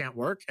that this can't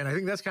work. And I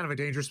think that's kind of a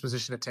dangerous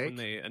position to take. When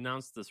they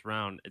announced this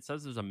round, it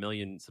says there's 1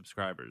 million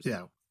subscribers.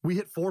 Yeah. We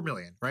hit 4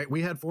 million, right?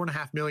 We had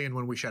 4.5 million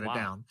when we shut it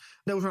down.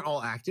 Those weren't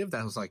all active.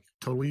 That was like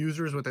total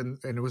users within,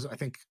 and it was, I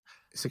think,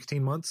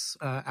 16 months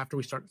after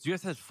we started. So you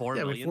guys had 4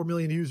 million? Yeah, we had 4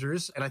 million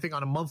users. And I think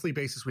on a monthly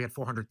basis, we had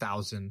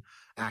 400,000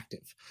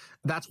 active.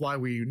 That's why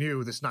we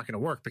knew this is not going to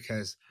work,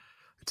 because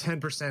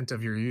 10%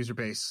 of your user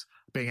base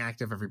being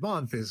active every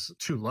month is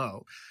too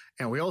low.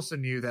 And we also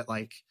knew that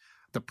like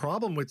the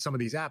problem with some of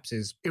these apps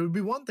is it would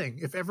be one thing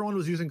if everyone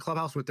was using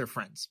Clubhouse with their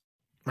friends,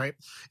 right?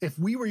 If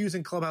we were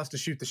using Clubhouse to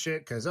shoot the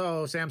shit because,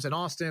 Sam's in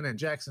Austin and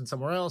Jack's in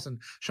somewhere else and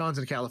Sean's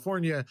in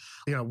California,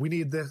 we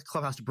need the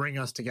Clubhouse to bring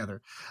us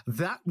together.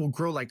 That will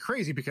grow like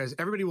crazy because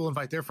everybody will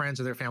invite their friends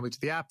or their family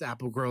to the app. The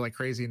app will grow like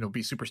crazy and it'll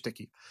be super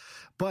sticky.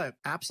 But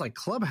apps like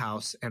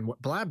Clubhouse and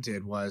what Blab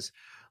did was,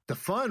 the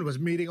fun was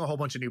meeting a whole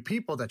bunch of new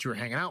people that you were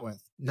hanging out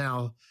with.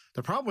 Now,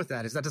 the problem with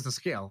that is that doesn't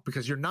scale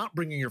because you're not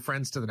bringing your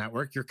friends to the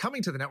network. You're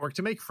coming to the network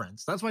to make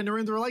friends. That's why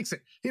Narendra likes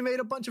it. He made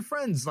a bunch of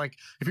friends. Like,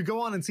 if you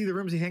go on and see the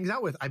rooms he hangs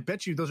out with, I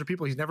bet you those are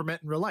people he's never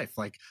met in real life.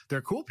 Like,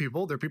 they're cool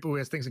people. They're people who he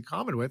has things in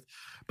common with,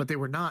 but they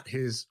were not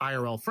his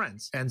IRL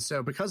friends. And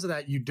so because of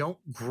that, you don't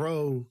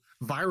grow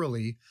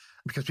virally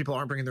because people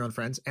aren't bringing their own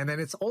friends. And then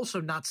it's also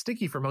not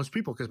sticky for most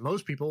people because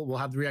most people will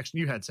have the reaction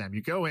you had, Sam.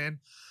 You go in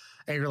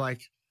and you're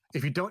like,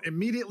 if you don't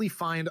immediately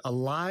find a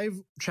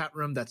live chat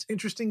room that's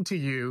interesting to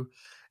you,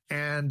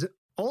 and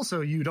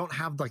also you don't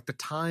have like the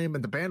time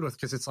and the bandwidth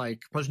because it's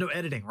like there's no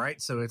editing,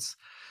 right? So it's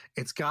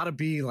got to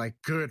be like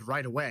good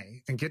right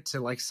away and get to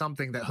like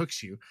something that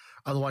hooks you.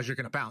 Otherwise, you're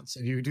going to bounce.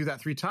 And you do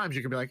that 3 times,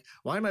 you can be like,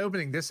 why am I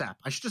opening this app?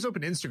 I should just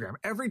open Instagram.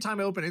 Every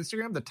time I open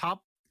Instagram, the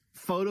top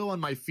photo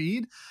on my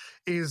feed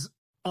is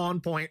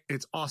on point.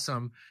 It's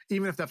awesome.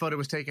 Even if that photo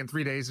was taken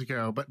 3 days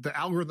ago, but the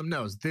algorithm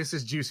knows this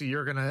is juicy.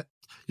 You're going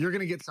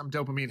to get some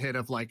dopamine hit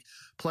of like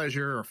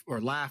pleasure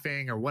or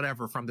laughing or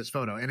whatever from this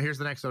photo. And here's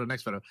the next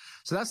photo.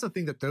 So that's the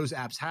thing that those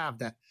apps have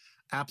that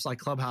apps like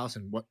Clubhouse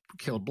and what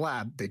killed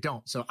Blab, they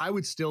don't. So I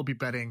would still be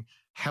betting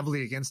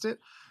heavily against it.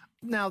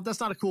 Now, that's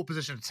not a cool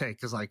position to take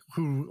because like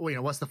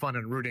what's the fun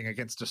in rooting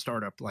against a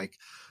startup? Like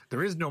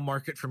there is no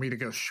market for me to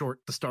go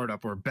short the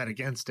startup or bet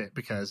against it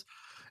because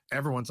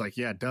everyone's like,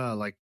 yeah, duh.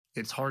 Like,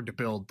 it's hard to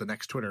build the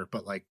next Twitter,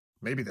 but like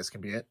maybe this can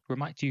be it.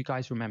 Do you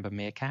guys remember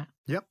Meerkat?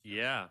 Yep.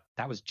 Yeah.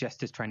 That was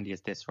just as trendy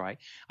as this, right?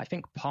 I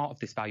think part of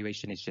this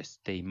valuation is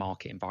just the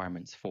market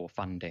environments for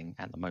funding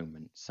at the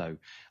moment. So,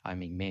 I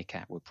mean,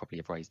 Meerkat would probably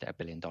have raised at $1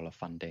 billion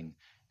funding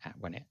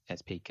when it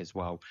has peak as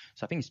well.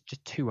 So I think it's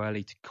just too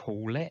early to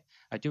call it.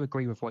 I do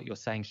agree with what you're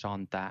saying,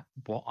 Sean, that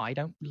what I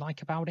don't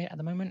like about it at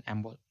the moment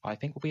and what I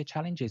think will be a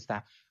challenge is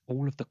that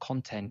all of the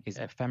content is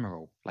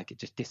ephemeral, like it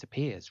just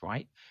disappears,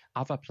 right?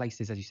 Other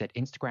places, as you said,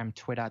 Instagram,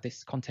 Twitter,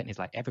 this content is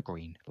like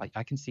evergreen. Like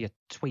I can see a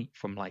tweet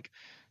from like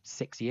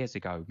 6 years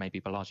ago.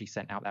 Maybe Balaji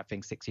sent out that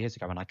thing 6 years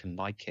ago and I can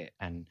like it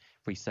and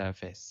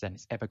resurface, and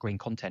it's evergreen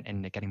content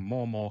and they're getting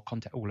more and more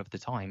content all of the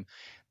time.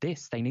 They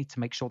need to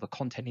make sure the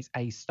content is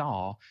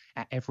A-star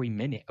at every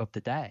minute of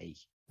the day.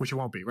 Which it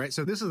won't be, right?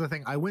 So this is the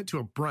thing. I went to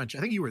a brunch.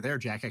 I think you were there,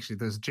 Jack, actually.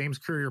 Those James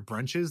Courier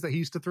brunches that he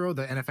used to throw,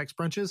 the NFX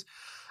brunches.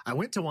 I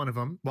went to one of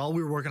them while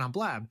we were working on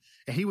Blab,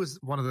 and he was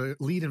one of the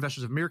lead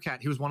investors of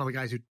Meerkat. He was one of the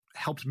guys who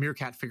helped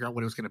Meerkat figure out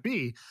what it was going to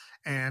be.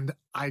 And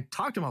I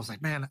talked to him. I was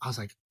like, man,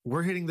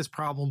 we're hitting this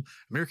problem.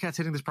 Meerkat's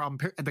hitting this problem.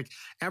 Like,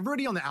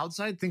 everybody on the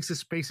outside thinks this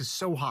space is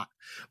so hot,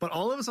 but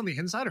all of us on the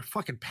inside are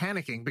fucking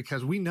panicking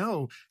because we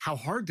know how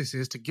hard this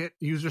is to get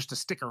users to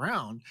stick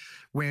around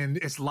when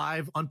it's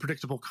live,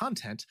 unpredictable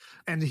content.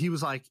 And he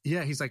was like,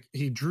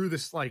 he drew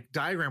this like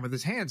diagram with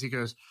his hands. He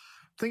goes,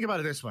 think about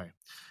it this way.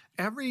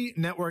 Every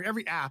network,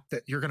 every app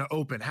that you're going to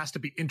open has to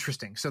be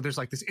interesting. So there's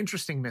like this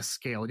interestingness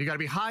scale, and you got to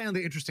be high on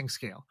the interesting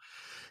scale.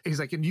 He's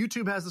like, and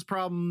YouTube has this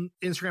problem,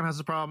 Instagram has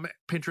this problem,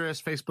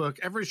 Pinterest, Facebook,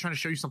 everybody's trying to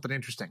show you something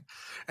interesting.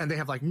 And they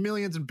have like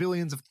millions and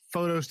billions of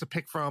photos to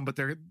pick from, but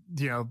they're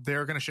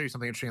going to show you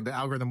something interesting. The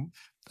algorithm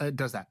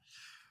does that.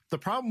 The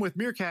problem with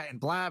Meerkat and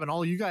Blab and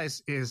all you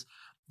guys is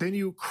then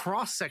you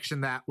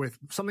cross-section that with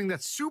something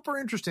that's super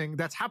interesting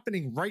that's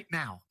happening right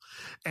now.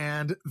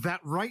 And that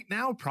right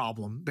now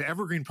problem, the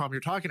evergreen problem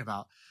you're talking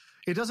about,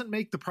 it doesn't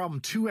make the problem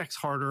 2x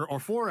harder or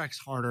 4x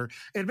harder.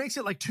 It makes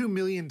it like 2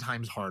 million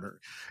times harder.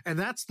 And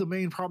that's the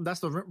main problem. That's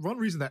the one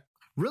reason that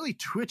really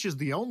Twitch is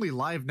the only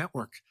live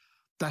network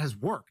that has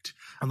worked,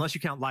 unless you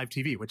count live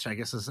TV, which I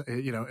guess is,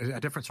 a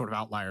different sort of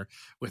outlier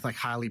with like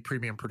highly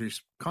premium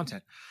produced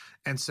content.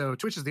 And so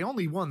Twitch is the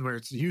only one where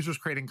it's users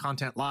creating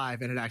content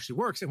live and it actually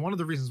works. And one of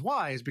the reasons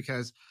why is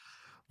because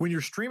when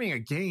you're streaming a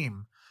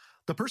game,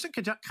 the person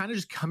can kind of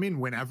just come in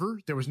whenever.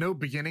 There was no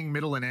beginning,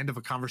 middle, and end of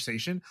a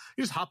conversation.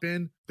 You just hop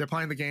in, they're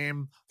playing the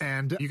game,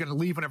 and you can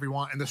leave whenever you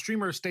want. And the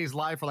streamer stays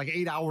live for like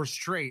 8 hours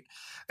straight.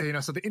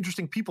 So the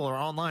interesting people are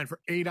online for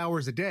 8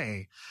 hours a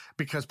day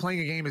because playing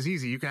a game is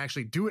easy. You can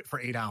actually do it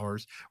for 8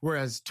 hours,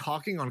 whereas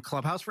talking on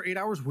Clubhouse for 8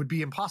 hours would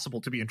be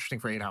impossible to be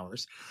interesting for 8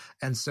 hours.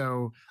 And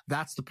so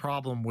that's the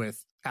problem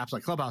with apps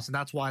like Clubhouse. And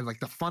that's why like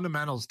the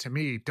fundamentals to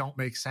me don't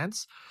make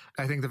sense.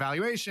 I think the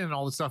valuation and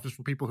all this stuff is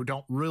for people who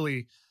don't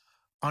really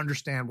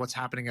understand what's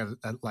happening at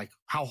like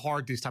how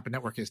hard this type of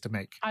network is to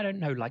make. I don't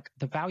know, like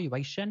the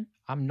valuation,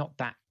 I'm not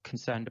that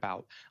concerned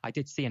about. I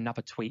did see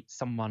another tweet.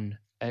 Someone,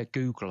 a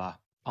Googler,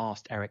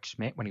 asked Eric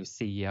Schmidt when he was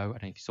CEO, I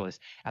don't know if you saw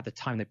this, at the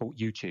time they bought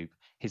YouTube.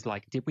 He's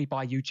like, did we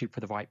buy YouTube for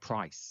the right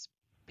price?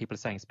 People are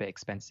saying it's a bit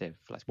expensive,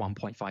 like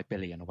 1.5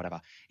 billion or whatever.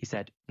 He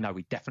said, no,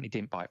 we definitely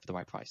didn't buy it for the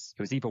right price.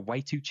 It was either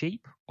way too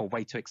cheap or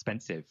way too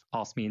expensive.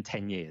 Ask me in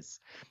 10 years.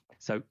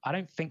 So I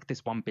don't think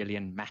this 1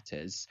 billion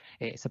matters.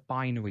 It's a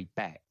binary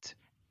bet.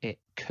 It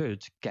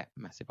could get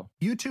massive.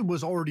 YouTube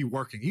was already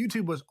working.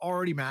 YouTube was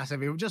already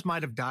massive. It just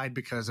might have died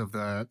because of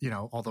the,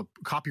 all the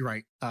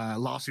copyright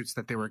lawsuits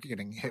that they were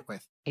getting hit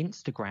with.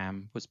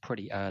 Instagram was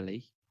pretty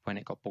early when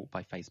it got bought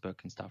by Facebook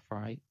and stuff,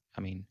 right? I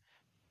mean,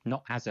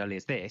 not as early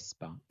as this,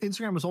 but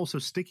Instagram was also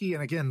sticky.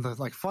 And again, the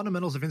like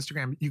fundamentals of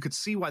Instagram, you could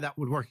see why that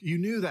would work. You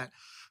knew that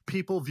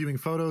people viewing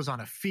photos on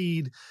a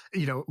feed,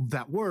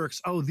 that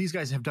works. Oh, these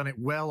guys have done it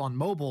well on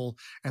mobile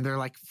and they're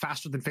like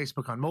faster than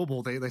Facebook on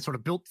mobile. They sort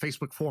of built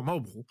Facebook for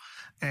mobile.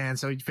 And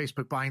so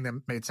Facebook buying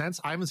them made sense.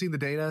 I haven't seen the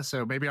data,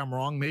 so maybe I'm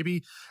wrong.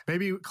 Maybe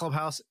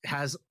Clubhouse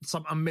has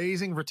some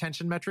amazing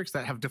retention metrics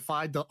that have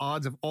defied the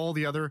odds of all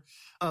the others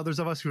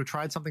of us who have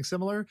tried something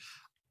similar.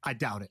 I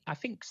doubt it. I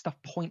think stuff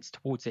points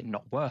towards it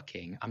not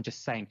working. I'm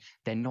just saying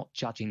they're not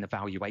judging the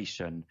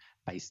valuation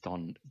based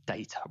on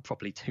data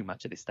probably too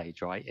much at this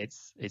stage, right?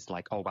 It's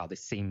like, oh, wow, this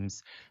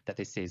seems that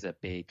this is a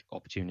big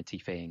opportunity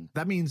thing.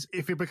 That means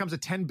if it becomes a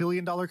 $10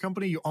 billion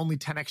company, you only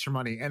 10x your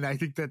money. And I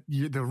think that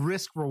the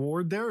risk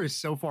reward there is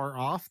so far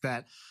off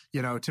that,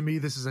 to me,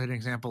 this is an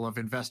example of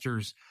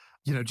investors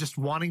just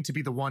wanting to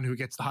be the one who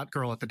gets the hot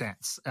girl at the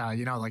dance.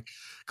 Like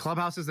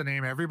Clubhouse is the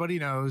name everybody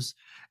knows,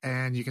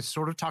 and you can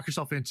sort of talk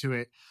yourself into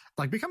it.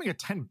 Like becoming a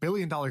 $10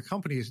 billion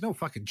company is no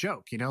fucking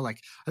joke.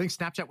 Like I think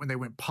Snapchat, when they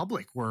went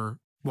public, were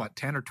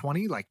 10 or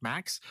 20, like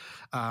max.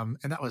 And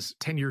that was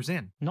 10 years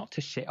in. Not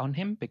to shit on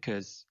him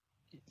because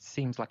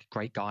seems like a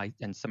great guy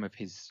and some of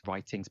his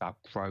writings about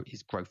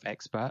his growth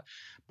expert.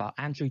 But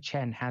Andrew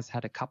Chen has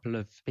had a couple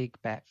of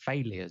big bet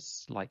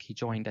failures. Like he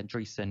joined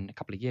Andreessen a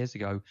couple of years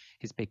ago.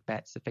 His big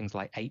bets are things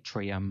like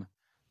Atrium,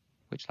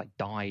 which like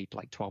died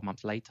like 12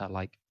 months later.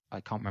 Like I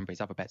can't remember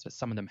his other bets, but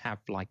some of them have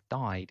like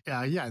died.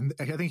 Yeah. And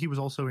I think he was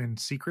also in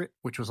Secret,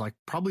 which was like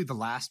probably the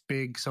last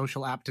big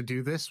social app to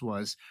do this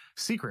was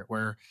Secret,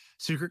 where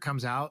Secret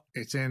comes out.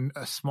 It's in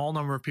a small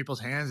number of people's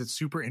hands. It's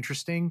super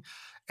interesting.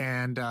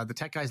 And the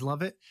tech guys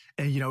love it.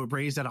 And, it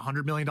raised at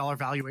 $100 million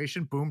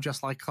valuation. Boom,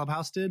 just like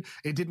Clubhouse did.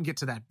 It didn't get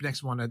to that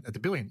next one at the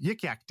billion.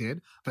 Yik Yak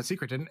did, but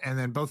Secret didn't. And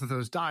then both of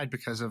those died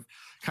because of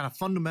kind of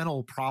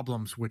fundamental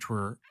problems which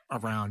were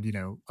around,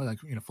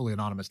 fully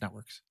anonymous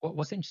networks.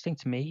 What's interesting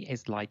to me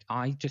is like,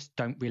 I just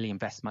don't really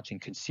invest much in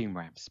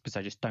consumer apps because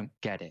I just don't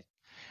get it.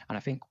 And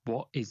I think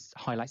what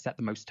highlights that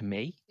the most to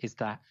me is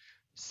that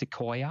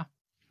Sequoia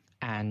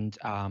and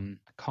I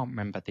can't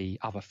remember the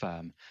other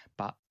firm,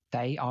 but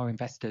they are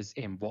investors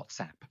in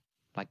WhatsApp,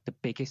 like the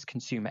biggest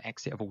consumer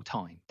exit of all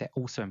time. They're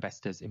also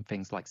investors in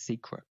things like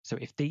Secret. So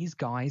if these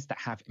guys that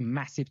have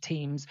massive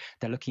teams,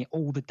 they're looking at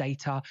all the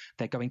data,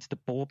 they're going to the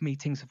board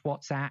meetings of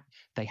WhatsApp,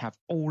 they have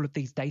all of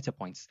these data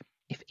points.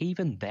 If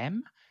even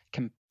them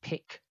can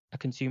pick a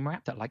consumer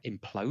app that like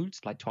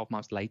implodes like 12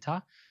 months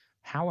later,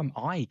 how am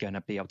I going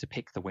to be able to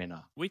pick the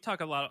winner? We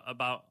talk a lot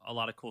about a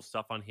lot of cool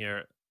stuff on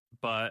here,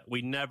 but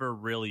we never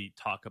really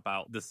talk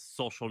about this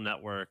social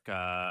network,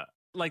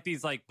 like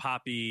these like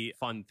poppy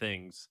fun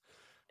things.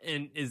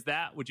 And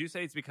would you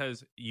say it's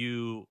because do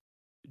you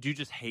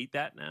just hate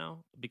that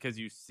now because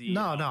you see?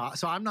 No.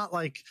 So I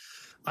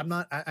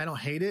don't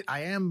hate it. I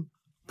am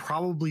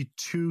probably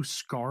too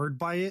scarred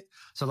by it.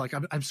 So like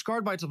I'm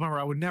scarred by it to the point where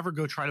I would never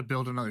go try to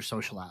build another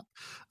social app.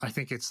 I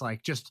think it's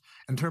like, just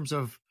in terms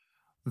of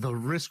the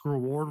risk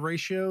reward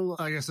ratio,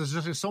 I guess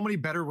there's so many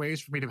better ways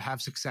for me to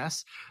have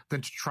success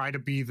than to try to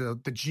be the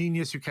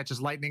genius who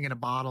catches lightning in a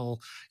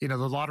bottle, the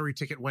lottery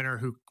ticket winner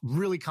who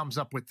really comes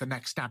up with the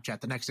next Snapchat,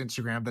 the next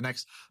Instagram, the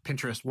next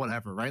Pinterest,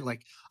 whatever, right?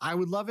 Like, I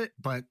would love it,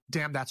 but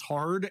damn, that's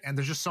hard. And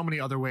there's just so many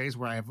other ways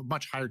where I have a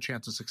much higher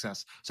chance of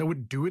success. So I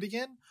wouldn't do it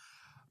again.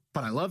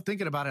 But I love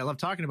thinking about it. I love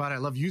talking about it. I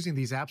love using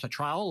these apps. I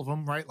try all of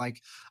them, right?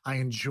 Like, I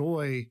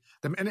enjoy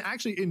them, and I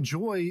actually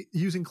enjoy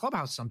using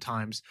Clubhouse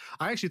sometimes.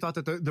 I actually thought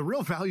that the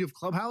real value of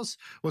Clubhouse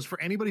was for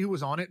anybody who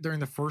was on it during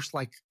the first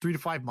like 3 to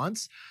 5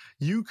 months.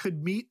 You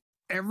could meet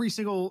every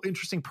single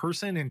interesting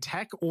person in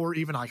tech or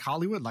even like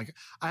Hollywood. Like,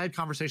 I had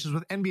conversations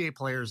with NBA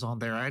players on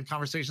there. I had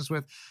conversations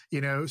with,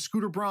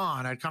 Scooter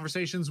Braun. I had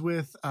conversations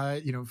with,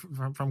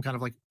 from kind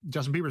of like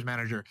Justin Bieber's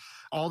manager.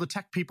 All the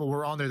tech people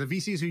were on there. The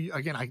VCs who,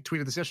 again, I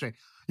tweeted this yesterday.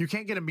 You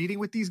can't get a meeting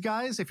with these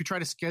guys. If you try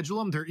to schedule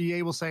them, their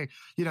EA will say,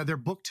 they're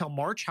booked till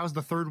March. How's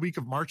the third week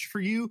of March for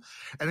you?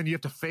 And then you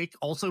have to fake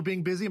also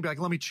being busy and be like,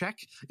 let me check,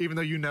 even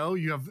though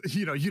you have,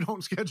 you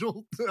don't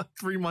schedule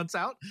 3 months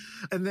out.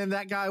 And then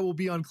that guy will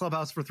be on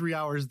Clubhouse for 3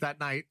 hours that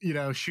night,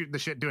 shooting the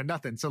shit, doing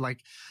nothing. So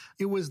like,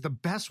 it was the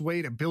best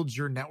way to build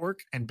your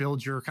network and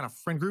build your kind of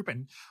friend group.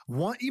 And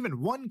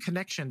one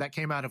connection that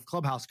came out of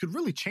Clubhouse could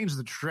really change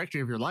the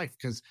trajectory of your life,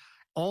 because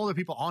all the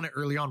people on it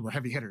early on were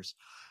heavy hitters.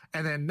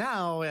 And then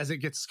now, as it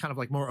gets kind of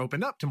like more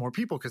opened up to more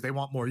people because they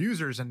want more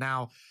users, and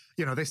now,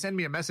 they send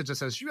me a message that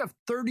says, you have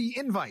 30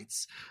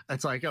 invites.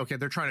 It's like, okay,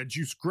 they're trying to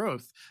juice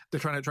growth. They're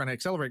trying to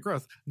accelerate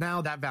growth.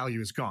 Now that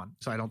value is gone.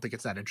 So I don't think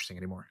it's that interesting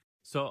anymore.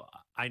 So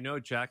I know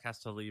Jack has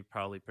to leave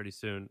probably pretty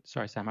soon.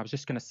 Sorry, Sam. I was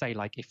just going to say,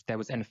 like, if there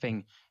was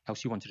anything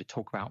else you wanted to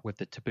talk about with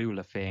the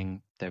Taboola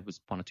thing, there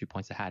was 1 or 2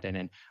 points I had. And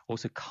then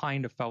also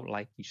kind of felt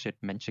like you should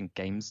mention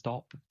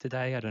GameStop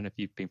today. I don't know if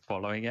you've been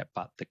following it,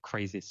 but the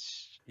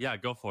craziest... Yeah,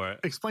 go for it.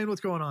 Explain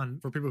what's going on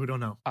for people who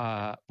don't know.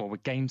 Well,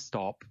 with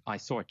GameStop, I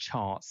saw a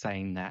chart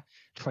saying that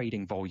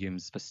trading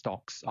volumes for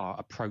stocks are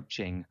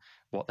approaching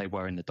what they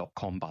were in the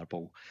 .com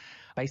bubble.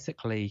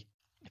 Basically,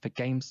 for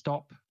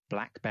GameStop,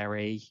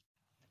 BlackBerry,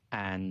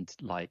 and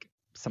like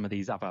some of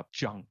these other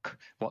junk,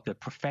 what the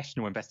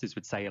professional investors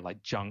would say are like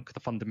junk,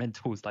 the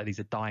fundamentals, like these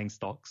are dying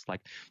stocks.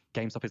 Like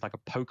GameStop is like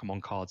a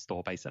Pokemon card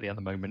store basically at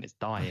the moment. It's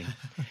dying.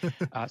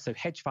 So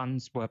hedge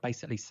funds were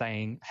basically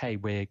saying, hey,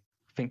 we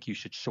think you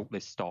should short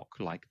this stock,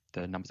 like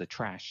the numbers are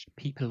trash.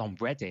 People on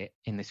Reddit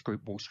in this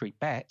group,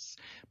 WallStreetBets,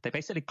 they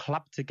basically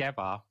clubbed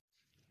together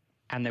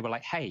and they were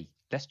like, hey,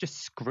 let's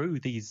just screw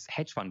these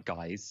hedge fund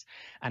guys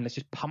and let's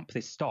just pump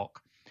this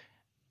stock.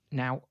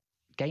 Now,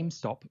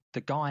 GameStop,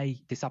 the guy,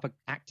 this other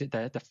actor,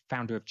 the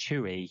founder of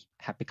Chewy,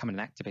 had become an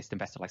activist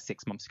investor like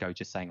 6 months ago,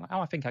 just saying, like,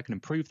 oh, I think I can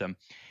improve them.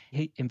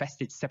 He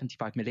invested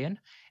 75 million.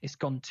 It's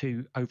gone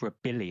to over $1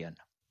 billion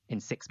in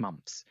 6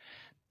 months.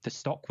 The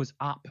stock was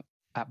up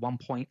at one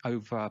point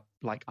over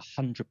like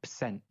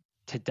 100%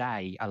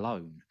 today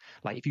alone.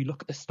 Like, if you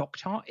look at the stock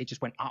chart, it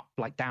just went up,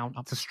 like down,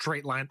 up. It's a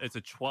straight line. It's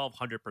a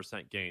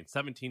 1,200% gain,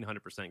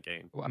 1,700%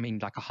 gain. I mean,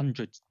 like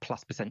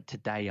 100+%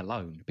 today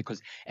alone,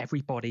 because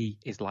everybody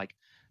is like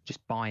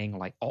just buying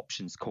like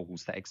options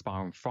calls that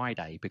expire on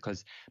Friday,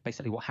 because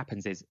basically what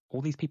happens is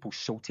all these people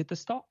shorted the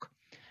stock,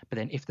 but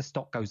then if the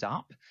stock goes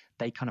up,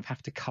 they kind of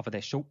have to cover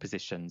their short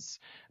positions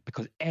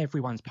because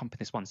everyone's pumping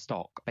this one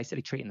stock,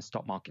 basically treating the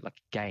stock market like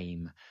a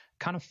game.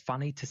 Kind of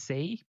funny to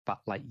see, but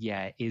like,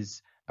 yeah, it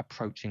is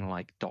approaching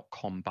like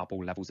 .com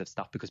bubble levels of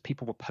stuff, because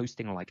people were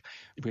posting like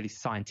really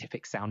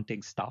scientific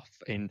sounding stuff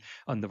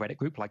on the Reddit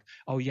group, like,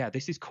 oh yeah,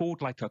 this is called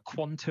like a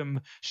quantum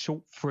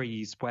short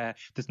freeze where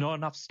there's not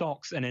enough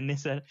stocks, and then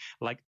this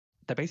like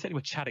they basically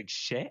were chatting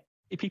shit.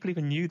 If people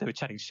even knew they were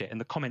chatting shit, in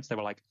the comments they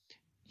were like,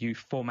 you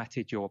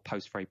formatted your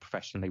post very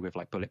professionally with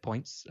like bullet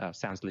points.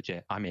 Sounds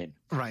legit. I'm in.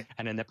 Right.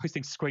 And then they're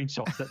posting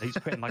screenshots that they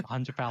just put in like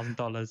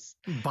 $100,000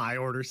 buy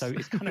orders. So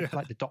it's kind of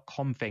like the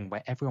 .com thing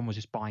where everyone was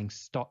just buying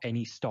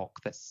any stock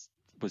that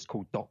was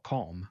called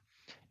 .com.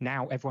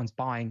 Now everyone's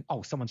buying,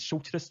 oh, someone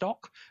shorted a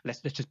stock.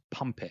 Let's just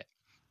pump it.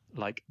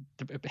 Like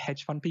the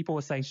hedge fund people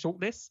are saying,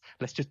 short this.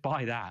 Let's just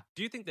buy that.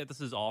 Do you think that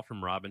this is all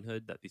from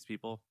Robinhood that these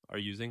people are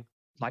using?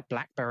 like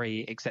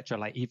BlackBerry, etc.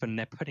 Like even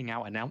they're putting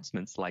out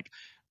announcements like,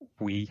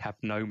 we have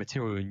no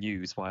material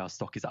news why our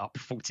stock is up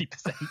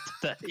 40%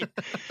 today.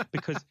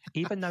 Because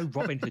even though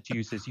Robinhood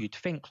users, you'd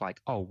think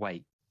like, oh,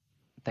 wait,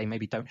 they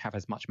maybe don't have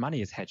as much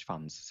money as hedge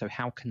funds. So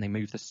how can they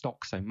move the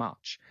stock so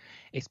much?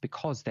 It's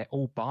because they're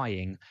all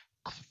buying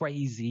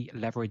crazy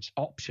leveraged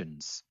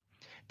options.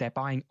 They're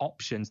buying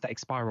options that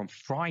expire on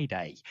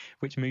Friday,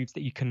 which means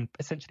that you can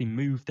essentially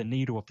move the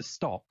needle of the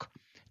stock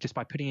just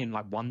by putting in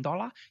like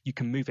 $1. You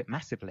can move it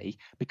massively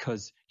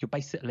because you're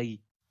basically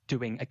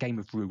doing a game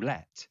of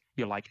roulette.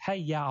 You're like, hey,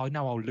 yeah, I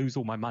know I'll lose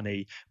all my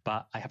money,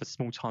 but I have a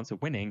small chance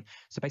of winning.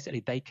 So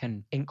basically they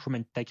can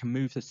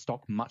move the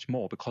stock much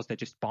more because they're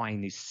just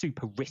buying these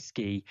super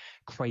risky,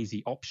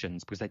 crazy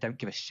options because they don't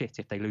give a shit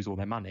if they lose all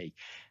their money.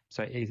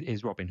 So it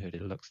is Robinhood,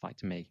 it looks like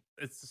to me.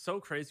 It's so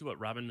crazy what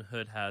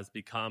Robinhood has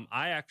become.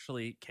 I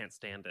actually can't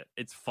stand it.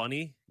 It's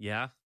funny,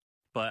 yeah,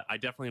 but I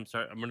definitely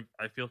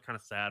I feel kind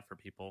of sad for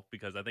people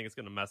because I think it's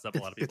going to mess up a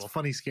lot of people. It's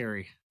funny,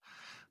 scary.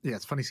 Yeah,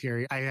 it's funny,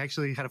 scary. I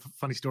actually had a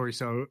funny story.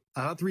 So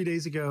 3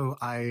 days ago,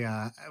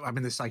 I'm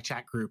in this like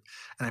chat group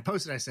and I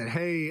posted, I said,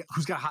 hey,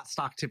 who's got a hot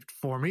stock tip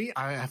for me?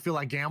 I feel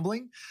like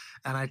gambling.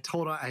 And I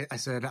told her, I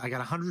said, I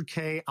got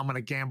 100K. I'm going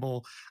to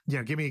gamble. You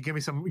know, give me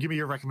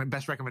your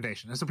best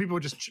recommendation. And so people were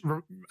just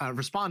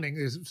responding.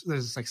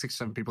 There's like 6 or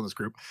 7 people in this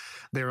group.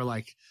 They were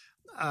like,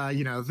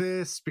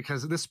 this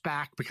because of this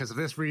SPAC, because of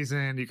this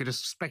reason, you could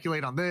just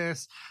speculate on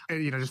this,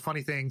 and, just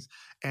funny things.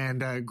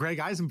 And Greg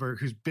Eisenberg,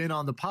 who's been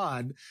on the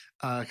pod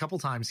a couple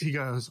times, he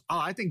goes, oh,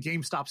 I think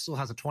GameStop still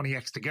has a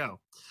 20x to go.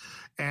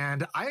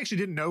 And I actually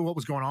didn't know what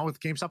was going on with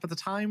GameStop at the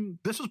time.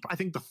 This was, I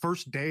think, the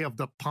first day of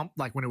the pump,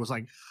 like when it was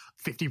like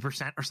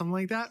 50% or something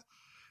like that.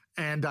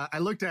 And I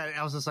looked at it,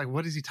 I was just like,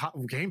 what is he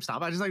talking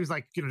GameStop? I just thought he was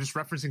like, just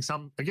referencing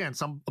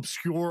some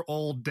obscure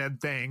old dead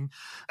thing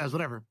as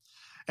whatever.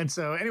 And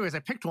so anyways, I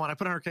picked one, I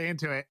put 100K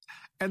into it,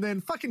 and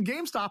then fucking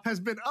GameStop has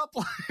been up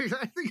like,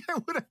 I think I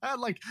would have had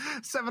like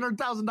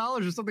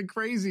 $700,000 or something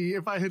crazy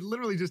if I had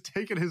literally just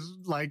taken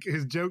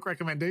his joke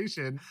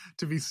recommendation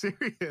to be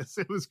serious.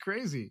 It was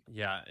crazy.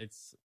 Yeah,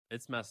 it's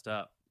messed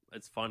up.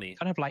 It's funny.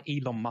 Kind of like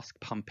Elon Musk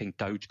pumping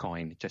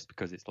Dogecoin just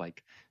because it's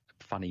like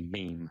a funny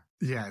meme.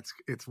 Yeah,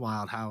 it's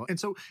wild how. And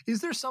so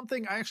is there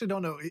something, I actually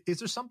don't know, is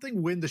there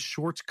something when the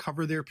shorts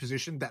cover their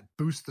position that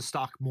boosts the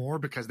stock more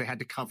because they had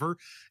to cover?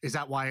 Is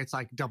that why it's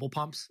like double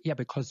pumps? Yeah,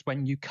 because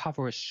when you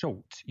cover a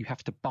short, you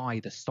have to buy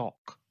the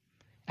stock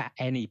at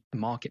any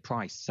market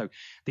price. So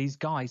these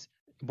guys,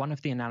 one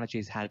of the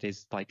analogies had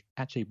is like,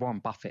 actually Warren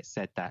Buffett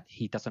said that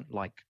he doesn't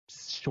like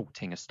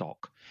shorting a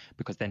stock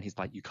because then he's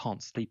like, you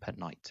can't sleep at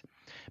night.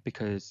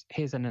 Because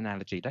here's an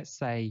analogy. Let's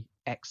say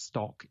X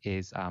stock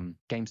is,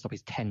 GameStop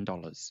is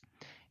 $10.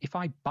 If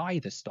I buy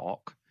the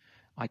stock,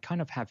 I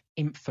kind of have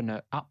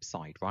infinite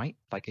upside, right?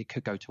 Like it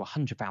could go to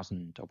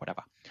 100,000 or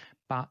whatever.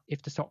 But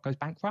if the stock goes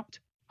bankrupt,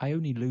 I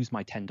only lose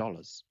my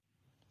 $10.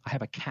 I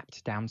have a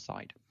capped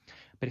downside.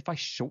 But if I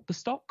short the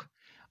stock,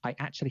 I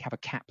actually have a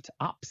capped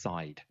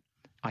upside.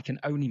 I can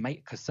only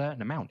make a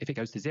certain amount. If it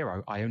goes to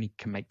zero, I only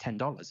can make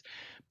 $10.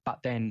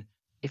 But then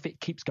if it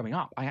keeps going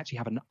up, I actually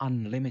have an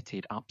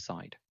unlimited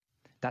upside.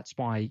 That's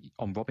why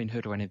on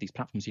Robinhood or any of these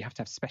platforms, you have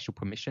to have special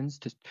permissions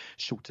to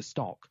short a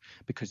stock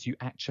because you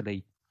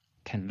actually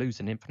can lose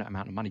an infinite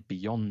amount of money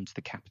beyond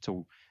the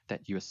capital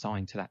that you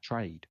assign to that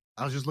trade.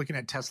 I was just looking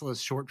at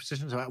Tesla's short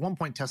position. So at one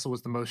point, Tesla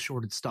was the most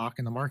shorted stock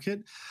in the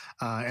market.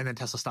 And then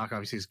Tesla stock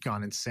obviously has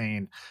gone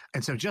insane.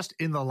 And so just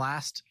in the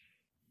last...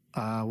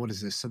 what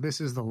is this? So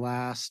this is the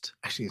last,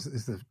 actually,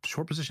 is the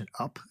short position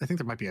up? I think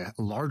there might be a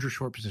larger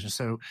short position.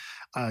 So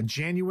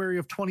January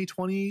of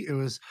 2020, it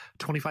was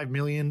 25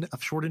 million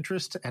of short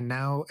interest. And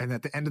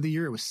at the end of the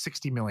year, it was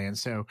 60 million.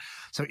 So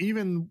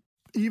even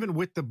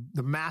with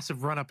the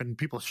massive run up and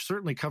people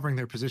certainly covering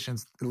their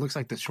positions, it looks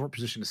like the short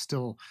position is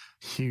still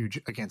huge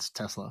against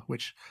Tesla,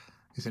 which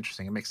is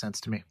interesting. It makes sense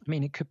to me. I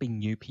mean, it could be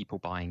new people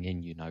buying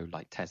in,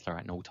 like Tesla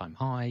at an all-time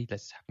high.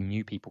 Let's have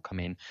new people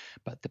come in.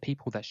 But the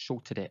people that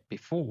shorted it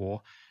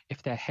before,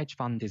 if their hedge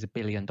fund is $1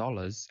 billion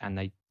and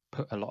they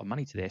put a lot of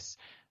money to this,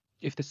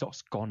 if the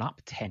stock's gone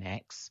up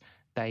 10x,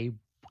 they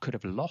could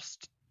have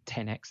lost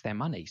 10x their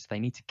money. So they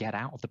need to get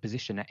out of the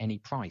position at any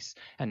price.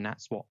 And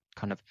that's what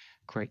kind of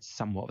creates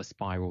somewhat of a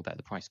spiral that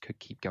the price could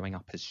keep going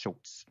up as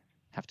shorts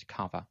have to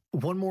cover.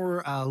 One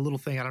more little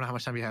thing. I don't know how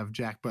much time you have,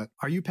 Jack, but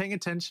are you paying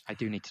attention? I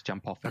do need to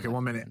jump off. Okay,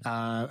 1 minute.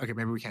 Okay,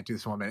 maybe we can't do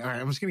this in 1 minute. All right,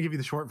 I'm just going to give you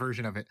the short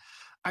version of it.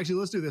 Actually,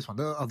 let's do this one.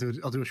 I'll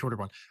do a shorter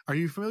one. Are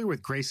you familiar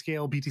with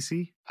Grayscale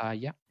BTC?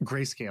 Yeah.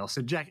 Grayscale.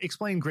 So, Jack,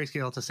 explain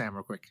Grayscale to Sam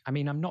real quick. I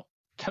mean, I'm not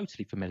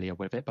totally familiar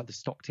with it, but the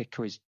stock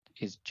ticker is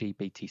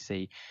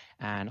GBTC,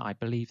 and I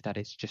believe that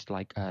it's just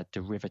like a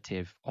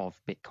derivative of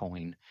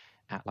Bitcoin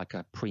at like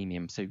a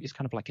premium. So it's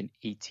kind of like an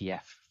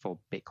ETF for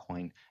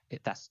Bitcoin.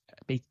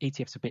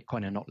 ETFs for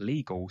Bitcoin are not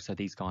legal, so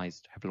these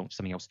guys have launched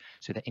something else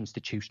so that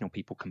institutional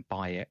people can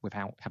buy it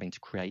without having to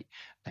create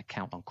an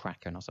account on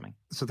Kraken or something.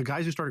 So the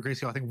guys who started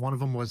Grayscale, I think one of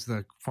them was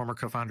the former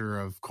co-founder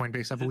of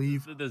Coinbase, I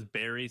believe. This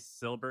Barry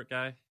Silbert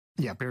guy?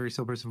 Yeah, Barry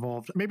Silber's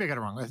involved. Maybe I got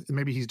it wrong.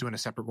 Maybe he's doing a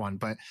separate one.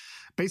 But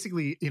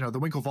basically, the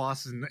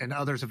Winklevoss and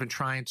others have been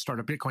trying to start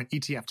a Bitcoin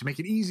ETF to make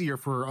it easier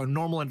for a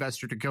normal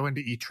investor to go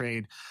into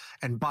E-Trade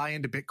and buy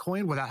into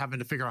Bitcoin without having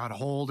to figure out how to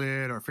hold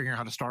it or figuring out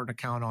how to start an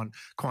account on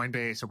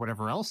Coinbase or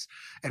whatever else.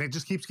 And it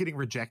just keeps getting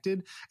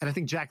rejected. And I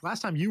think, Jack,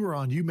 last time you were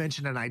on, you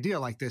mentioned an idea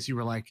like this. You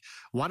were like,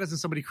 why doesn't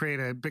somebody create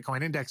a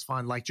Bitcoin index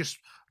fund? Like, just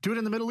do it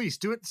in the Middle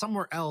East. Do it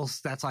somewhere else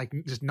that's like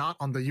just not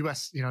on the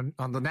US,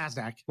 on the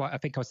NASDAQ. Well, I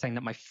think I was saying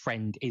that my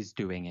friend is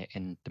doing it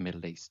in the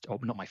Middle East. Or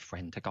not my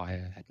friend, a guy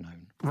I had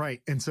known.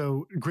 Right. And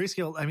so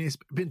Grayscale, I mean, it's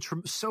been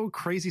so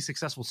crazy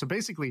successful. So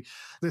basically,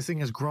 this thing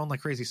has grown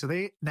like crazy. So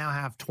they now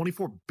have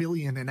 24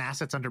 billion in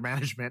assets under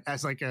management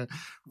as like a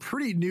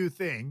pretty new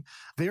thing.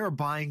 They are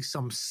buying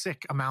some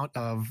sick amount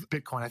of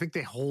Bitcoin. I think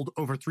they hold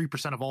over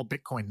 3% of all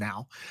Bitcoin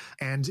now.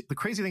 And the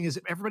crazy thing is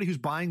everybody who's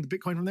buying the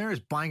Bitcoin from there is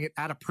buying it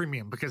at a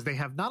premium because they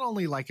have not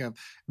only like a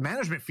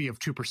management fee of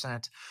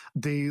 2%,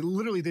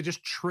 they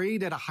just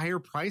trade at a higher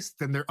price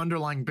than their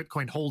underlying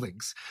Bitcoin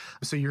holdings.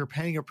 So you're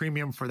paying a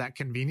premium for that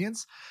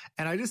convenience.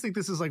 And I just think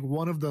this is like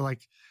one of the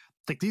like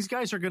these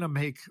guys are going to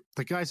make,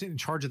 the guys in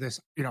charge of this,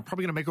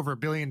 probably going to make over $1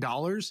 billion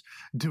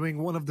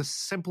doing one of the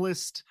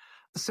simplest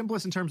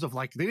in terms of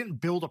like, they didn't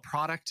build a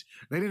product.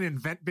 They didn't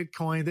invent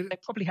Bitcoin. They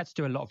probably had to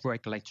do a lot of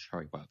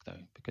regulatory work though,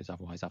 because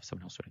otherwise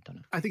someone else would have done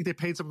it. I think they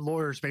paid some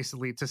lawyers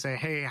basically to say,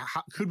 hey,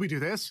 could we do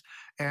this?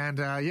 And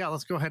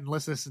let's go ahead and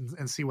list this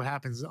and see what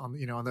happens on,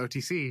 on the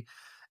OTC.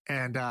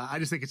 And I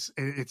just think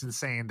it's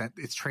insane that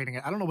it's trading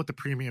it. I don't know what the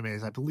premium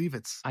is. I believe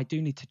I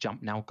do need to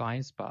jump now,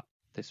 guys, but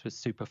this was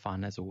super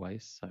fun as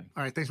always. So,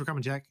 all right. Thanks for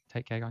coming, Jack.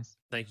 Take care, guys.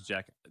 Thank you,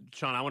 Jack.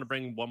 Sean, I want to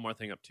bring one more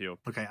thing up to you.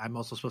 Okay. I'm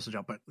also supposed to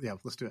jump, but yeah,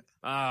 let's do it.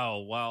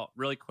 Oh, well,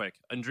 really quick.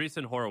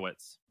 Andreessen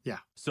Horowitz. Yeah.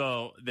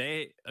 So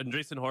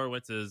Andreessen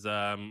Horowitz is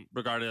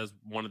regarded as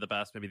one of the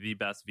best, maybe the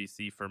best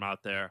VC firm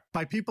out there.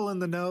 By people in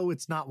the know,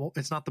 it's not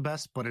the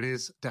best, but it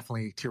is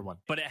definitely tier one.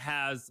 But it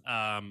has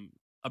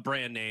a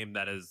brand name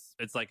that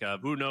it's like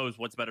who knows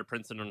what's better,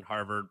 Princeton or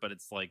Harvard, but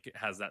it's like it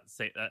has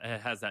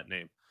that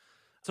name.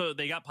 So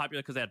they got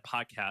popular because they had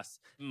podcasts.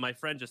 My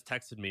friend just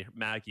texted me,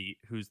 Maggie,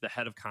 who's the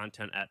head of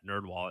content at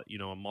NerdWallet,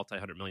 a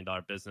multi-$100 million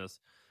business,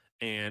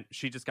 and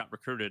she just got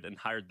recruited and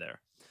hired there.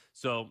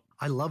 So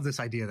I love this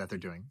idea that they're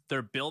doing.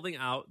 They're building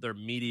out their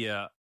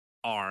media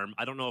arm.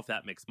 I don't know if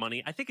that makes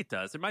money. I think it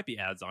does. There might be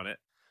ads on it.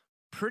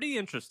 Pretty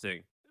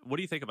interesting. What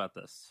do you think about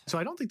this? So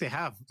I don't think they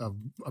have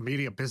a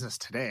media business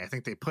today. I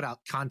think they put out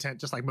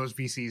content just like most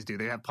VCs do.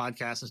 They have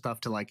podcasts and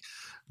stuff to like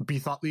be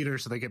thought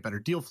leaders so they get better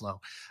deal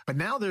flow. But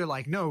now they're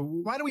like, no,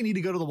 why do we need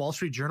to go to the Wall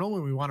Street Journal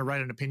when we want to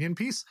write an opinion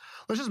piece?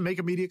 Let's just make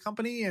a media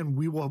company and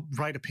we will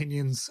write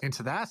opinions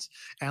into that.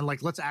 And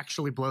like, let's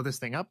actually blow this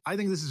thing up. I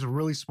think this is a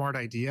really smart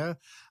idea,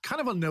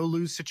 kind of a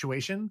no-lose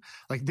situation.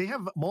 Like they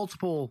have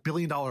multiple $1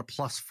 billion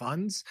plus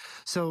funds.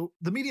 So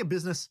the media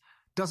business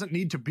doesn't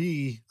need to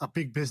be a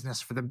big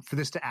business for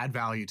this to add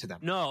value to them.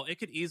 No, it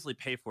could easily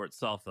pay for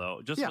itself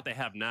though. Just what they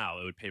have now,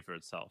 it would pay for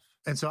itself.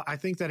 And so I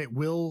think that it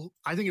will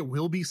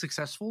be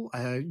successful,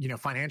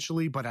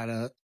 financially, but at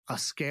a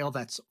scale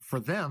that's for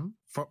them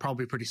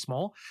probably pretty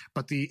small.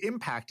 But the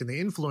impact and the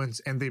influence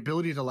and the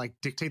ability to like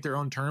dictate their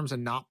own terms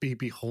and not be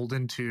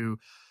beholden to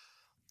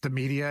the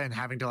media and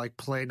having to like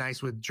play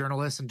nice with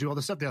journalists and do all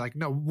this stuff. They're like,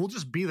 no, we'll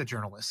just be the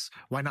journalists.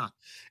 Why not?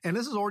 And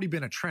this has already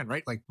been a trend,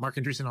 right? Like Mark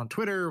Andreessen on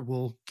Twitter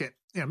will get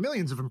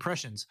millions of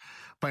impressions.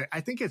 But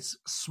I think it's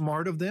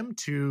smart of them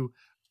to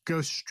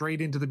go straight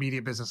into the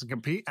media business and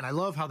compete. And I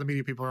love how the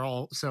media people are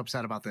all so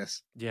upset about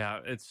this. Yeah,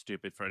 it's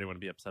stupid for anyone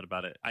to be upset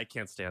about it. I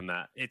can't stand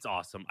that. It's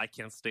awesome. I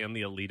can't stand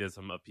the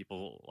elitism of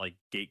people like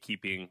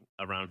gatekeeping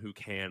around who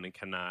can and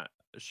cannot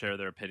share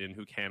their opinion,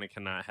 who can and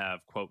cannot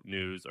have quote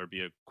news or be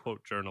a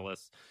quote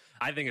journalist.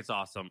 I think it's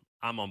awesome.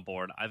 I'm on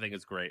board. I think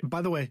it's great.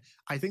 By the way,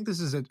 I think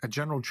this is a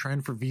general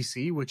trend for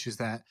VC, which is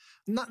that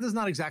this is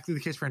not exactly the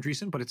case for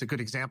Andreessen, but it's a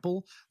good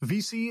example.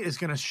 VC is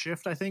going to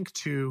shift, I think,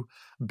 to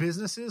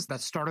businesses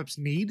that startups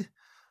need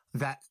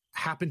that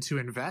happen to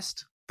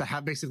invest. That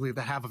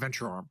have a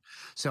venture arm.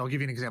 So I'll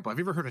give you an example. Have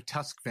you ever heard of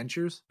Tusk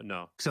Ventures?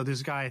 No. So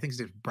there's a guy, I think his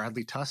name is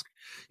Bradley Tusk.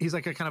 He's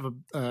like a kind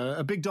of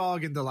a big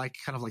dog in the like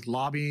kind of like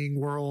lobbying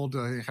world,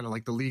 kind of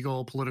like the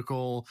legal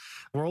political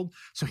world.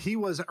 So he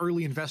was an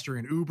early investor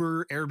in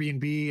Uber,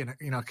 Airbnb,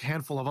 and a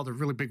handful of other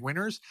really big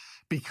winners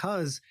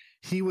because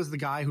he was the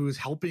guy who was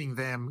helping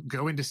them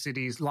go into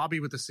cities, lobby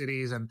with the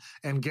cities,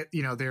 and get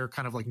their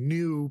kind of like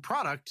new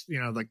product,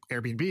 like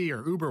Airbnb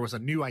or Uber was a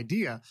new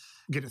idea,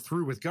 get it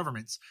through with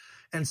governments.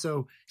 And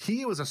so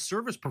he was a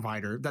service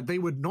provider that they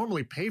would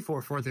normally pay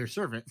for their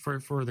service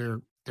for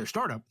their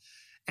startup.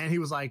 And he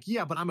was like,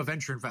 yeah, but I'm a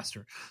venture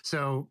investor.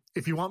 So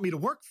if you want me to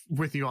work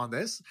with you on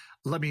this,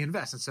 let me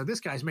invest. And so this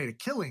guy's made a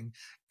killing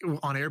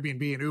on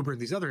Airbnb and Uber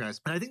and these other guys.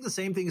 And I think the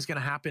same thing is going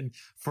to happen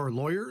for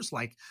lawyers.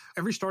 Like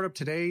every startup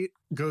today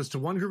goes to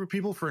one group of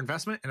people for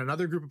investment and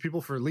another group of people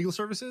for legal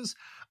services.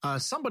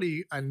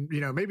 Somebody, and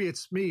maybe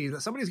it's me,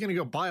 that somebody's going to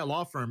go buy a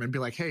law firm and be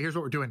like, hey, here's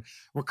what we're doing.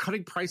 We're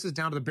cutting prices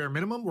down to the bare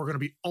minimum. We're going to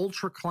be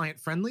ultra client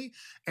friendly,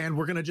 and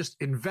we're going to just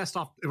invest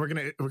off. We're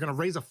going to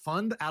raise a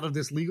fund out of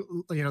this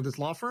legal, this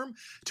law firm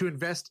to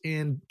invest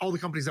in all the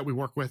companies that we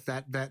work with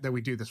that we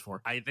do this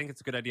for. I think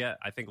it's a good idea.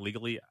 I think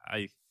legally,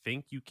 I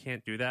think you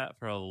can't do that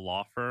for a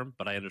law firm,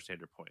 but I understand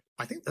your point.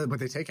 I think but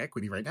they take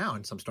equity right now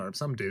in some startups.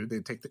 Some do. They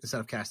take instead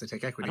of cash, they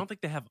take equity. I don't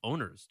think they have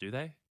owners, do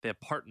they? They have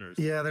partners.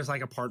 Yeah, there's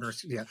like a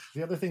partners. Yeah.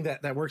 The other thing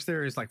that works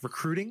there is like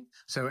recruiting.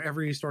 So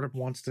every startup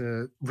wants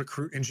to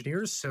recruit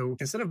engineers. So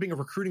instead of being a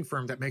recruiting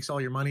firm that makes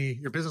all your money,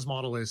 your business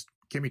model is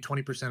give me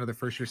 20% of the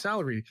first year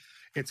salary.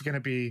 It's going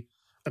to be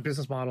a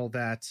business model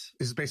that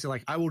is basically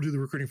like, I will do the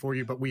recruiting for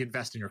you, but we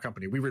invest in your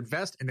company. We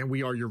invest, and then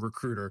we are your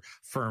recruiter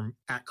firm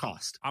at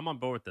cost. I'm on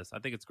board with this. I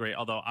think it's great.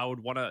 Although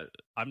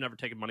I've never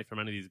taken money from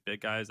any of these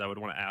big guys. I would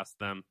want to ask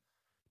them,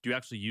 do you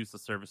actually use the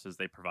services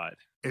they provide?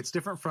 It's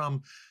different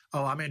from,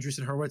 I'm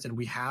Andreessen Horowitz and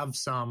we have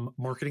some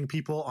marketing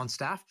people on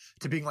staff,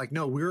 to being like,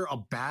 no, we're a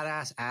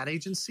badass ad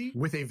agency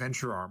with a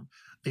venture arm.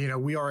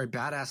 We are a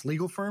badass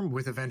legal firm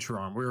with a venture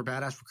arm. We're a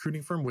badass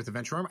recruiting firm with a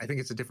venture arm. I think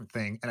it's a different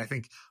thing. And I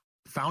think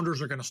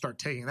founders are going to start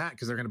taking that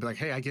because they're going to be like,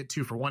 hey, I get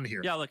 2 for 1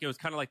 here. Yeah, it was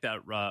kind of like that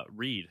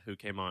Reed who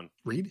came on.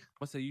 Reed?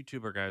 What's the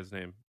YouTuber guy's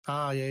name?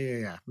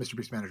 Yeah. Mr.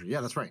 Beast Manager.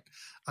 Yeah, that's right.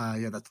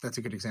 That's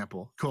a good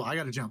example. Cool. I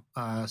got to jump.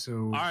 So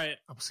all right.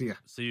 I'll see you.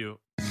 See you.